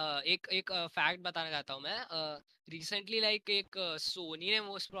ना एक एक फैक्ट बताना चाहता हूँ मैं। रिसेंटली लाइक एक सोनी ने,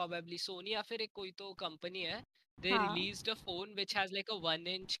 मोस्ट प्रोबेबली सोनी या फिर एक कोई तो कंपनी है, दे हाँ। Released a phone which has like a 1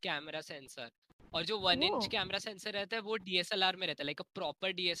 inch camera sensor. और जो वन वो इंच कैमरा सेंसर रहता है वो डीएसएलआर में रहता है, like a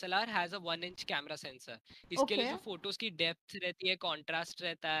proper DSLR has a 1 inch camera sensor. इसके लिए ओके। जो फोटोज की डेप्थ रहती है, कॉन्ट्रास्ट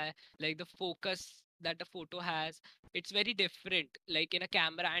रहता है, like the focus that a photo has, it's very different like in a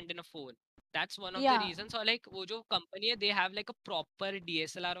camera and in a phone. That's one of the या reasons। और like वो जो कंपनी है, they have like a proper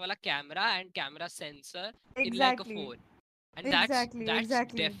DSLR वाला camera and camera sensor in like a exactly phone, and exactly that's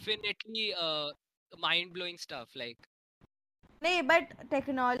exactly. definitely mind blowing stuff like। नहीं, but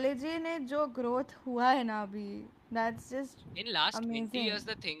technology ने जो growth हुआ है ना अभी, that's just in last 20 amazing. years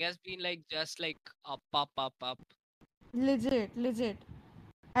the thing has been like just like up। Legit legit.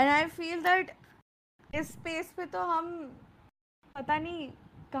 And I feel that इस space पे तो हम पता नहीं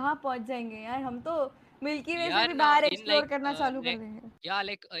कहाँ पहुंच जाएंगे यार, हम तो मिल्की We वे से are भी now बाहर in like एक्सप्लोर करना चालू कर देंगे। yeah,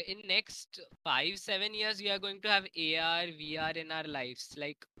 like in next 5-7 years we are going to have AR VR in our lives,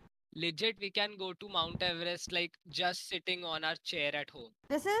 like legit we can go to Mount Everest like just sitting on our chair at home।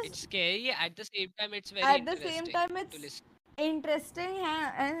 This is It's scary at the same time, it's very at the same interesting time to it's listen। Interesting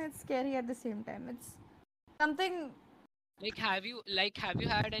है and it's scary at the same time, it's something. Like have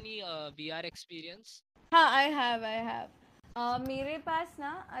you had any VR experience? हाँ, I have. मेरे पास ना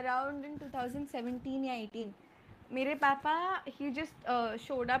around in 2017 या 18 मेरे पापा ही just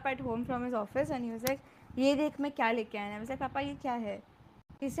showed up at home from his office and he was like, ये देख मैं क्या लेके आया। आई वाज लाइक, पापा ये क्या है?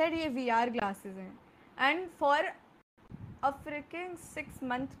 ही सेड ये वीआर ग्लासेस हैं। And for a fricking 6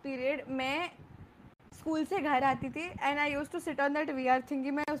 month period मैं स्कूल से घर आती थी and I use to sit on that VR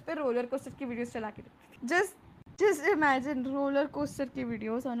थिंगी, मैं उस पर रोलर कोस्टर की वीडियोस चला के देखती थी। जस्ट इमेजिन रोलर कोस्टर की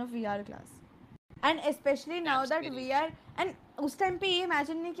videos on a VR glass. And specially now That's that very we are, and उस टाइम पे ये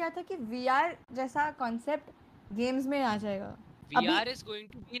इमेजिन नहीं किया था कि वी आर जैसा कॉन्सेप्ट गेम्स में आ जाएगा। अभी VR is going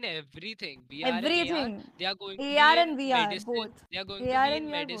to be in everything। VR and AR, everything, they are going to A be are in and we are medicine, both, they are going A to are be and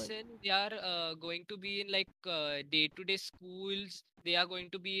in we are both. medicine, they are going to be in like day-to-day schools, they are going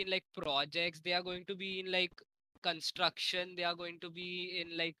to be in like projects, they are going to be in like construction, they are going to be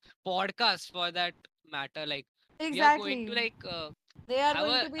in like podcasts for that matter, like we are going exactly, to like they are have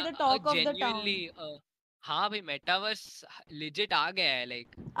going a, to be a, the a talk of the town. genuinely हाँ भाई metaverse legit आ गया है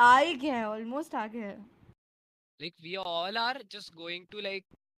like। आ ही गया है, almost आ गया है। Like we all are just going to like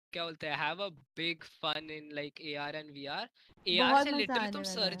क्या बोलते हैं have a big fun in like AR and VR। AR बहुत से मजा लिटरली आने तुम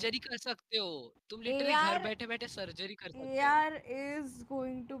वाला है। सर्जरी कर सकते हो, तुम ए लिटरली घर आर बैठे बैठे सर्जरी कर ए सकते हो। Are is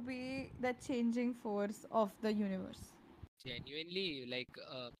going to be the changing force of the universe. Genuinely like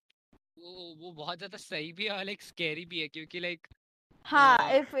वो बहुत ज्यादा सही भी है और लाइक स्कैरी भी है, क्योंकि लाइक हाँ,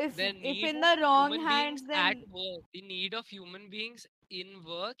 the if need in of the wrong human beings hands, at then work, the need of human beings in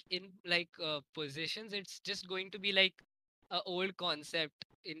work in like positions, it's just going to be like a old concept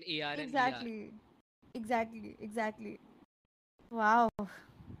in AR and VR। exactly, exactly. Wow,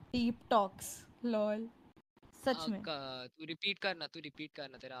 deep talks, lol, सच में। तू repeat करना, तू repeat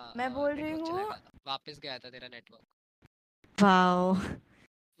करना, तेरा मैं बोल रही network चला हूँ, गया था, वापस गया था तेरा नेटवर्क, वाओ,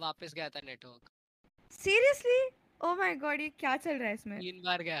 वापस गया था network, seriously, oh my God, ये क्या चल रहा है इसमें? 3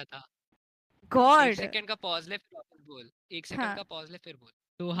 बार गया था। एक गॉड। सेकंड का पॉज ले फिर वापस बोल, एक सेकंड हाँ, का पॉज ले फिर बोल।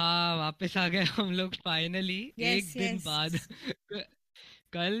 तो हाँ वापस आ गए हम लोग फाइनली, यस एक दिन यस। बाद।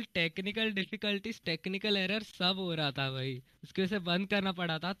 कल टेक्निकल डिफिकल्टीज, टेक्निकल एरर सब हो रहा था भाई, उसकी वजह से बंद करना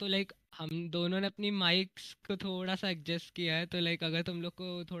पड़ा था। तो लाइक हम दोनों ने अपनी माइक्स को थोड़ा सा एडजस्ट किया है, तो लाइक अगर तुम लोग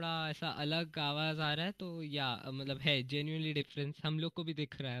को थोड़ा ऐसा अलग आवाज आ रहा है तो या मतलब है जेन्युइनली डिफरेंस, हम लोग को भी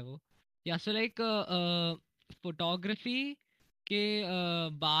दिख रहा है वो। या सो लाइक फोटोग्राफी के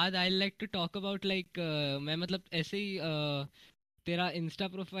बाद I like to talk about like मैं मतलब ऐसे ही तेरा इंस्टा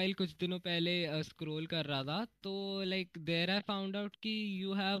प्रोफाइल कुछ दिनों पहले स्क्रॉल कर रहा था, तो like there I found out कि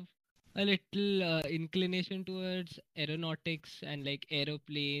you have a little inclination towards aeronautics and like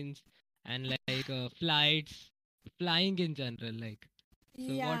aeroplanes and like flights, flying in general like। So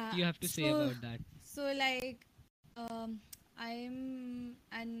what Yeah. do you have to say So, about that? so like, I'm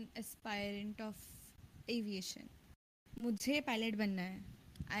an aspirant of aviation. मुझे pilot बनना है.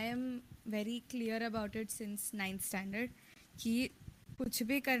 I am very clear about it since ninth standard कि कुछ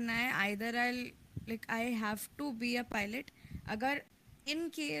भी करना है either I like I have to be a pilot. अगर in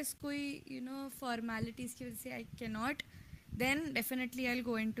case कोई फॉर्मेलिटीज़ की वजह से I can not, then definitely I'll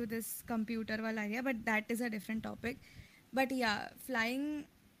go into this computer wala area, but that is a different topic. But yeah, flying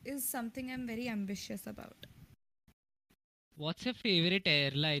is something I'm very ambitious about. What's your favorite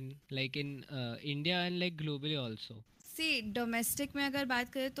airline, like in India and like globally also? See, domestic में अगर बात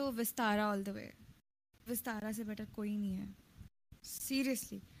करें तो Vistara all the way. Vistara से better कोई नहीं है.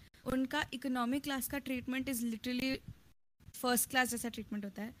 Seriously उनका इकोनॉमिक क्लास का treatment is literally first class जैसा ट्रीटमेंट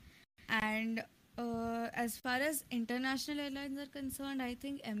होता है. And as far as international airlines are concern, I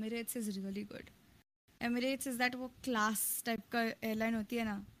think Emirates is really good. Emirates is that वो क्लास टाइप का एयरलाइन होती है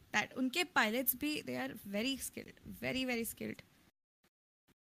ना, दैट उनके पायलट्स भी they are very skilled, very very skilled.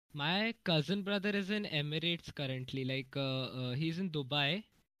 My cousin brother is in Emirates currently. Like he's in Dubai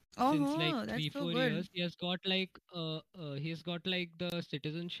since like oh that's three so four good. years. He has got like the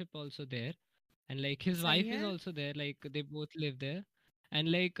citizenship also there, and like his सही wife is है. also there. Like they both live there,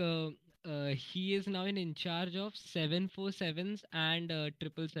 and like he is now in charge of 747s and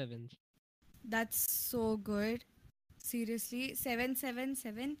 777s. That's so good. Seriously,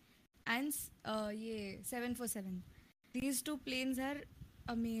 777 and ये 747, these two planes are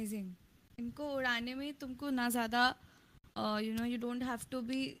amazing. इनको उड़ाने में तुमको ना ज़्यादा you don't have to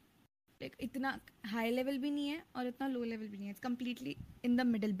be like इतना high level भी नहीं है और इतना लो लेवल भी नहीं है. It's completely in the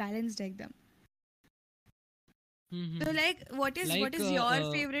middle, balanced एकदम. So Mm-hmm. like what Like is your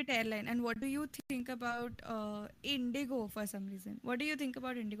favorite airline and what do you think about Indigo for some reason? What do you think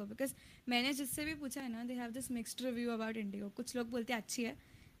about Indigo? Because मैंने जिससे भी पूछा है ना, they have this mixed review about Indigo. कुछ लोग बोलते हैं अच्छी है,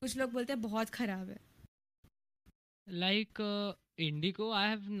 कुछ लोग बोलते हैं बहुत खराब है. Like Indigo, I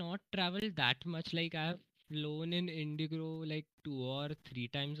have not traveled that much. Like I have flown in Indigo like 2 or 3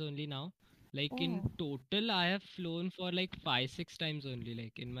 times only now. Like in Oh. total, I have flown for like 5 6 times only.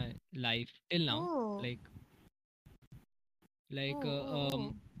 Like in my life till now. Oh. Like like Oh, oh, oh.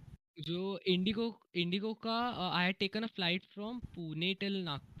 जो Indigo का I had taken a flight from Pune till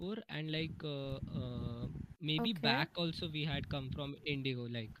Nagpur and like maybe Okay. back also we had come from Indigo.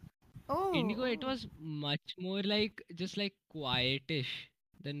 Like Oh, Indigo, it oh. was much more like just like quietish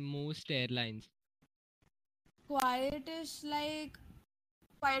than most airlines. Quietish, like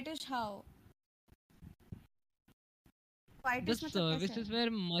quietish how? The Quietish मतलब कैसे? services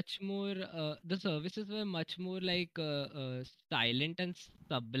were much more. The services were much more like silent and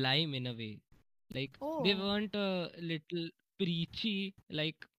sublime in a way. Like they Oh. weren't a little preachy.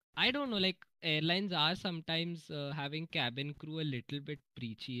 Like I don't know. Like airlines are sometimes having cabin crew a little bit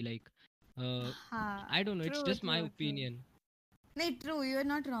preachy. Like uh, I हाँ, don't know. It's true, just my true, true. opinion. नहीं, true, you are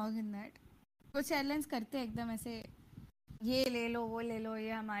not wrong in that. कुछ airlines करते हैं एकदम ऐसे, ये ले लो वो ले लो,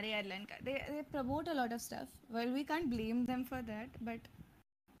 ये हमारे एयरलाइन का, they promote a lot of stuff. Well we can't blame them for that, but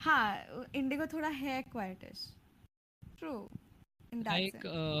हाँ, इंडिगो थोड़ा है क्वाइटिश. True in that Like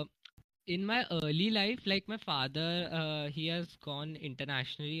sense. in my early life, like my father, he has gone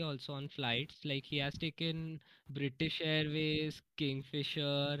internationally also on flights. Like he has taken British Airways,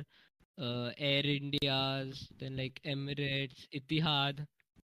 Kingfisher, Air India's, then like Emirates, Etihad,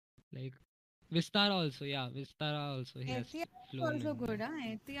 like Vistara also. Yeah, Vistara also he has Etihad is flown also in good, like.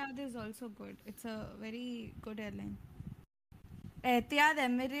 huh? Etihad is also good. It's a very good airline. Etihad,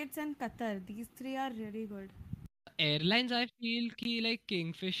 Emirates and Qatar, these three are really good. Airlines, I feel ki like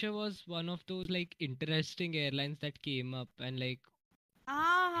Kingfisher was one of those like interesting airlines that came up and like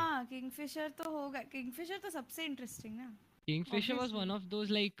हाँ हाँ, Kingfisher तो होगा. Kingfisher तो सबसे interesting ना, Kingfisher was obviously. one of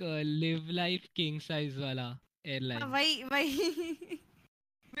those like live life king size wala हाँ, airline. वही वही.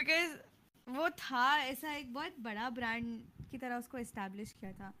 बिकॉज वो था ऐसा एक बहुत बड़ा ब्रांड की तरह उसको इस्टेब्लिश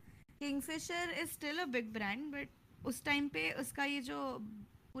किया था. Kingfisher is still a big brand, but उस टाइम पे उसका ये जो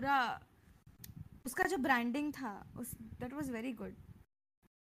पूरा उसका जो ब्रांडिंग था उस that was very good.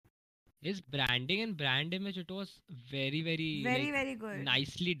 His branding and brand image, it was very very very like very good.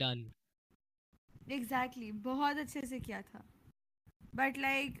 nicely done. Exactly, बहुत अच्छे से किया था. But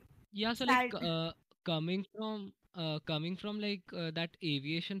like Yeah, so like sad. coming from like that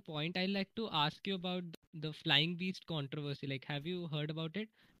aviation point, I like to ask you about the flying beast controversy. Like, have you heard about it?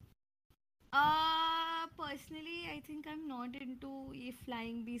 Personally I think I am not into ये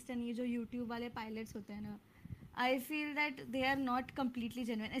flying beast and ये जो YouTube वाले pilots होते हैं ना. I feel that they are not completely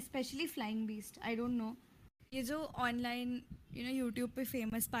genuine, specially flying beast. I don't know, ये जो online YouTube पे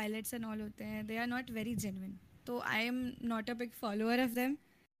फेमस पायलट्स एंड ऑल होते हैं, they are not very genuine. तो I am not a big follower of them.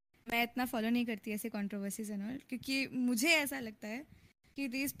 मैं इतना follow नहीं करती ऐसे कंट्रोवर्सीज एंड ऑल, क्योंकि मुझे ऐसा लगता है कि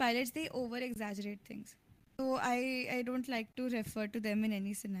these pilots they over exaggerate things. So I don't like to refer to them in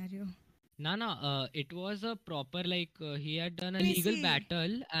any scenario. It was a proper like he had done a We legal see.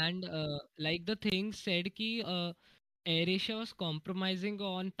 battle, and like the thing said ki AirAsia was compromising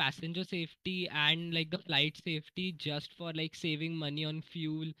on passenger safety and like the flight safety just for like saving money on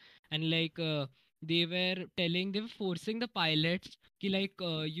fuel, and like they were forcing the pilots ki like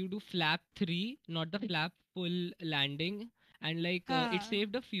you do flap 3, not the flap full landing, and like it हाँ.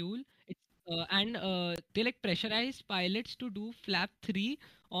 saved the fuel. And they like pressurized pilots to do flap 3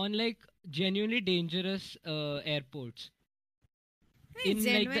 on like genuinely dangerous airports नहीं, in like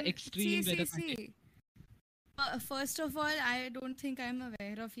the genuine. extreme weather conditions. See. First of all I don't think I am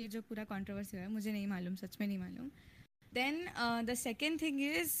aware of ये जो पूरा controversy हुआ है, मुझे नहीं मालूम, सच में नहीं मालूम. Then the second thing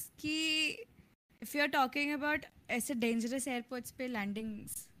is कि if you are talking about ऐसे डेंजरस एयरपोर्ट्स पे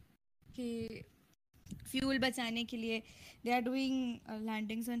लैंडिंग्स कि फ्यूल बचाने के लिए they are doing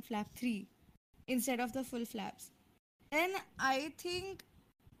landings on flap 3 instead of the full flaps, then I think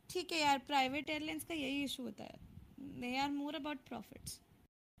ठीक है यार, प्राइवेट एयरलाइंस का यही इशू होता है. They are more about profits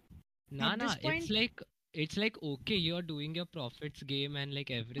at this It's point. like okay, you're doing your profits game and like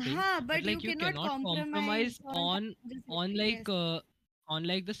everything, हाँ, but but you like you cannot cannot compromise compromise on passenger on safety. Yes.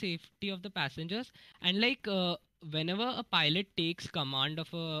 like the safety of the passengers. And like whenever a pilot takes command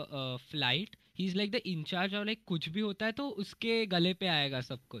of a flight, he's like the in charge of like कुछ भी होता है तो उसके गले पे आएगा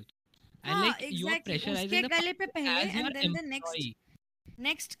सब कुछ, and हाँ, like you are exactly. उसके pressurizing the गले पे pilot पहले as your and then the employee.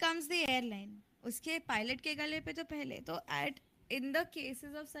 next comes the airline. उसके पायलट के गले पे तो पहले तो at in the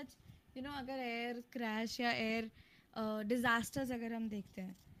cases of such, you know, अगर एयर क्रैश या एयर डिजास्टर्स अगर हम देखते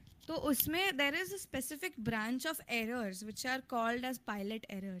हैं तो उसमें there is a specific branch of errors which are called as pilot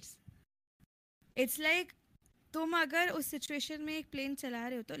errors. It's like तुम अगर उस सिचुएशन में एक प्लेन चला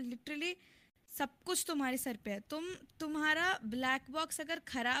रहे हो तो लिटरली सब कुछ तुम्हारे सर पे है. तुम्हारा ब्लैक बॉक्स अगर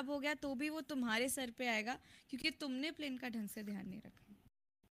खराब हो गया तो भी वो तुम्हारे सर पे आएगा क्योंकि तुमने प्लेन का ढंग से ध्यान नहीं रखा.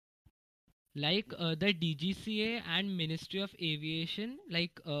 Like the DGCA and Ministry of Aviation,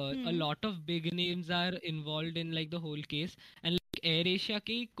 like a hmm. lot of big names are involved in like the whole case, and like AirAsia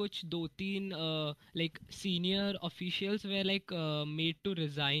के कुछ दो तीन like senior officials were like made to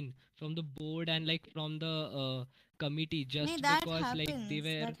resign from the board and like from the committee नहीं, just that because like they happens,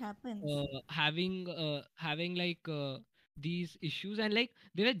 were that happens. having like these issues, and like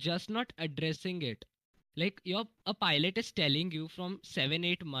they were just not addressing it. Like your a pilot is telling you from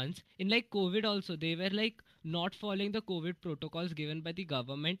 7-8 months in like COVID also they were like not following the COVID protocols given by the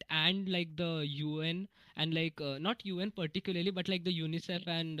government and like the UN, and like not UN particularly but like the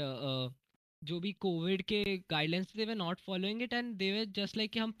UNICEF and जो भी Covid के guidelines they were not following it, and they were just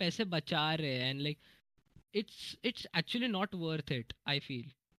like कि हम पैसे बचा रहे हैं, and like it's actually not worth it, I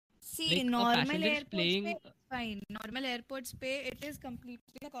feel. See, Like a normal passenger is airports पे playing. fine, normal airports पे it is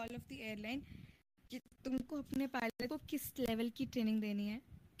completely the call of the airline कि तुमको अपने पायलट को किस लेवल की ट्रेनिंग देनी है,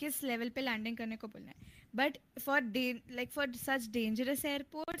 किस लेवल पे लैंडिंग करने को बोलना है. But for such dangerous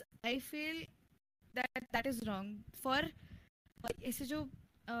airports I feel that is wrong. For ऐसे जो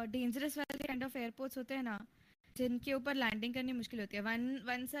डेंजरस वाले काइंड ऑफ एयरपोर्ट्स होते हैं ना जिनके ऊपर लैंडिंग करनी मुश्किल होती है, one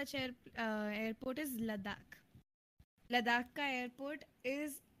one such airport is Ladakh. Ladakh का airport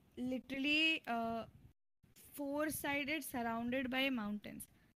is literally four sided surrounded by mountains.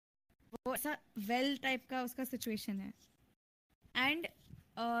 वो ऐसा वेल टाइप का उसका सिचुएशन है. And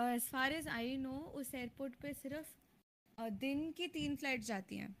as far as I know उस एयरपोर्ट पे सिर्फ दिन की 3 फ्लाइट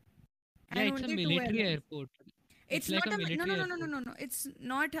जाती हैं Yeah, and it's a only 2 military airlines. airport. It's It's like not a a no military no no no no airport. no no.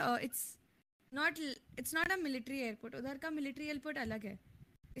 It's not. It's not a military airport. उधर का military airport अलग है.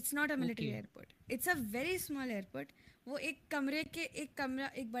 It's not a military Okay. airport. It's a very small airport. वो एक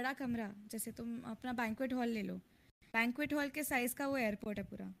बड़ा कमरा, जैसे तुम अपना banquet hall ले लो. Banquet hall के size का वो airport है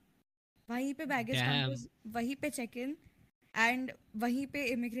पूरा. वहीं पे baggage Damn. counters, वहीं पे check in and वहीं पे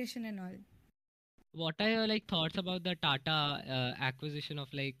immigration and all. What are your like thoughts about the Tata acquisition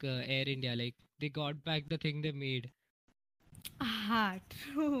of like Air India? Like they got back the thing they made. हाँ,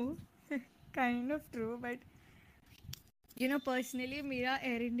 true. Kind of true, but you know personally मेरा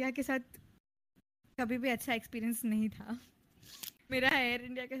air India के साथ कभी भी अच्छा experience नहीं था. मेरा एयर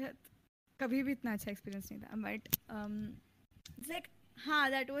इंडिया के साथ कभी भी इतना अच्छा एक्सपीरियंस नहीं था. बट लाइक हाँ,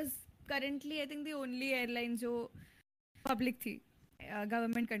 that was currently I think the only airline जो पब्लिक थी,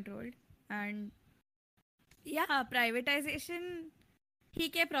 गवर्नमेंट कंट्रोल्ड. एंड या प्राइवेटाइजेशन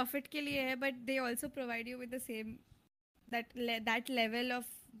ठीक है प्रॉफिट के लिए है, but they also provide you with the same that level of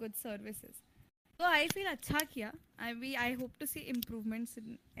good services. तो आई फील अच्छा किया. I hope to C improvements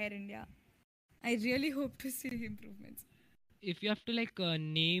in air India. I really hope to see improvements. If you have to like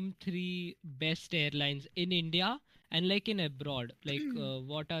name three best airlines in India and like in abroad, like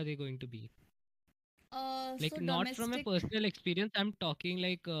what are they going to be? So Like not from a domestic personal experience, I'm talking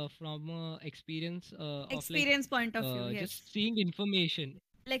like from a experience of like experience point of view, yes. just seeing information.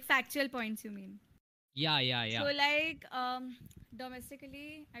 Like factual points, you mean? Yeah, yeah, So yeah. like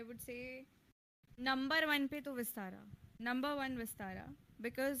domestically, I would say number one पे तो Vistara. Number one Vistara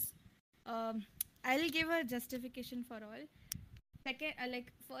because um, I'll give a justification for all. Second,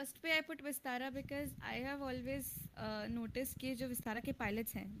 like first पे I put Vistara because I have always noticed कि जो Vistara के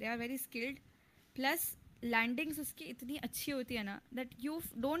pilots हैं, they are very skilled. Plus landings उसकी इतनी अच्छी होती है ना that you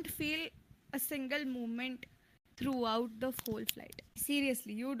don't feel a single movement throughout the whole flight.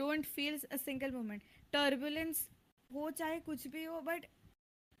 Seriously, you don't feel a single moment. Turbulence हो चाहे कुछ भी हो, but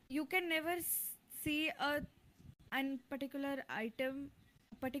you can never see a un particular item,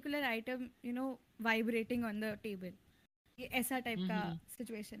 you know, vibrating on the table. ये ऐसा type का Mm-hmm.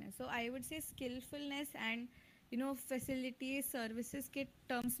 Situation है. सो I would say स्किलफुलनेस and you know facility services के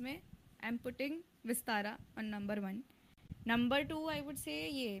टर्म्स में I am putting Vistara on number one. Number two I would say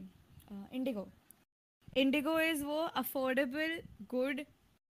ये Indigo. Indigo is वो affordable, good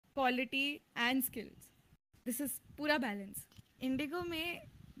quality and skills. This is पूरा balance. Indigo में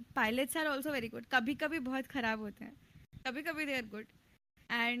pilots are also very good. कभी कभी बहुत ख़राब होते हैं, कभी कभी दे आर गुड.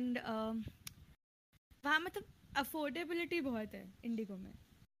 एंड वहाँ मतलब अफोर्डेबिलिटी बहुत है इंडिगो में.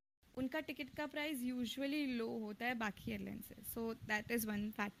 उनका टिकट का प्राइस यूजुअली लो होता है बाकी एयरलाइन से. So that is one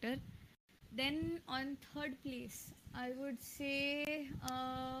factor. Then on third place I would say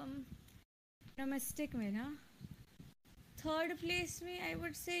domestic में ना थर्ड प्लेस में आई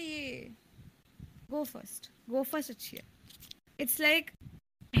वुड से ये गो फर्स्ट. गो फर्स्ट अच्छी है. इट्स लाइक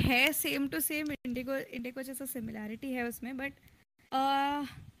है same to same Indigo. Indigo जैसा सिमिलैरिटी है उसमें, but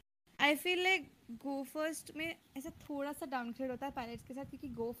I feel like go first में ऐसा थोड़ा सा डाउनग्रेड होता है पायलट्स के साथ, क्योंकि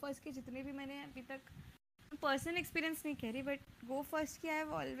गो फर्स्ट के जितने भी मैंने अभी तक पर्सनल एक्सपीरियंस नहीं कह रही, बट गो फर्स्ट की आई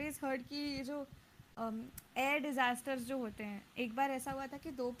हैव ऑलवेज हर्ड कि ये जो एयर डिजास्टर्स जो होते हैं, एक बार ऐसा हुआ था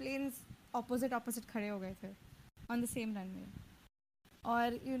कि दो प्लेन्स ऑपोजिट ऑपोजिट खड़े हो गए थे ऑन द सेम रनवे.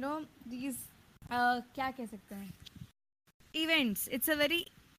 और यू नो दीज क्या कह सकते हैं, events. It's a very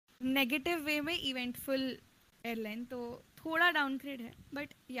negative way में इवेंटफुल एयरलाइन. तो थोड़ा डाउनग्रेड है,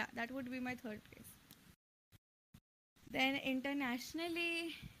 बट या that would be my third place. Then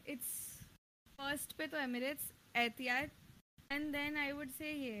internationally it's first पे तो एमिरेट्स, एहतियात, and then I would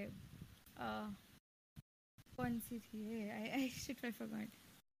say ये कौन सी थी ये, आई shit I forgot.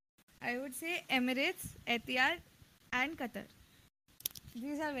 I would say Emirates, एहतियात and Qatar.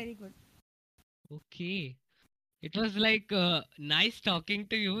 These are very good. Okay. It was like nice talking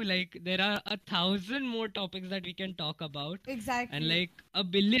to you. Like there are 1,000 more topics that we can talk about, and Exactly. like a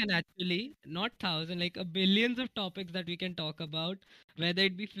billion actually, not thousand, like a billions of topics that we can talk about. Whether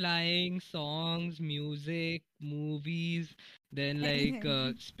it be flying, songs, music, movies, then like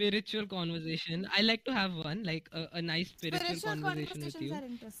Anything. spiritual conversation. I like to have one like a nice spiritual Spiritual conversation with conversations you. are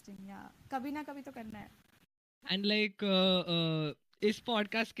interesting. Yeah. कभी ना कभी तो करना है. And like इस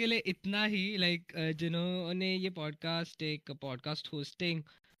podcast के लिए इतना ही. लाइक जिन्होंने ये पॉडकास्ट एक पॉडकास्ट होस्टिंग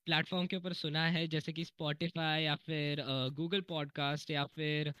प्लेटफॉर्म के ऊपर सुना है, जैसे कि स्पॉटिफाई या फिर गूगल पॉडकास्ट या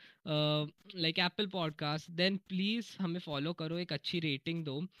फिर like Apple podcast, then please हमें फॉलो करो, एक अच्छी रेटिंग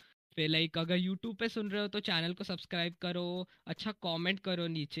दो. फिर लाइक अगर यूट्यूब पे सुन रहे हो तो चैनल को सब्सक्राइब करो, अच्छा कमेंट करो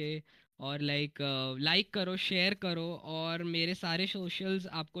नीचे, और लाइक लाइक करो, शेयर करो. और मेरे सारे सोशल्स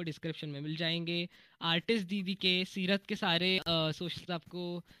आपको डिस्क्रिप्शन में मिल जाएंगे. आर्टिस्ट दीदी के, सीरत के सारे सोशल्स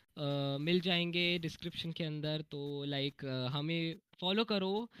आपको मिल जाएंगे डिस्क्रिप्शन के अंदर. तो लाइक हमें फॉलो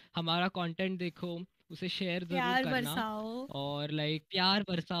करो, हमारा कंटेंट देखो, उसे शेयर ज़रूर प्यार करना, बरसाओ. और लाइक प्यार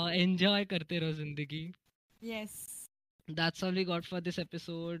बरसाओ, एंजॉय करते रहो ज़िंदगी. Yes. That's all we got for this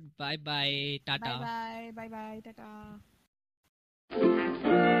episode. Bye bye, Bye tata. bye. Bye bye. Tata.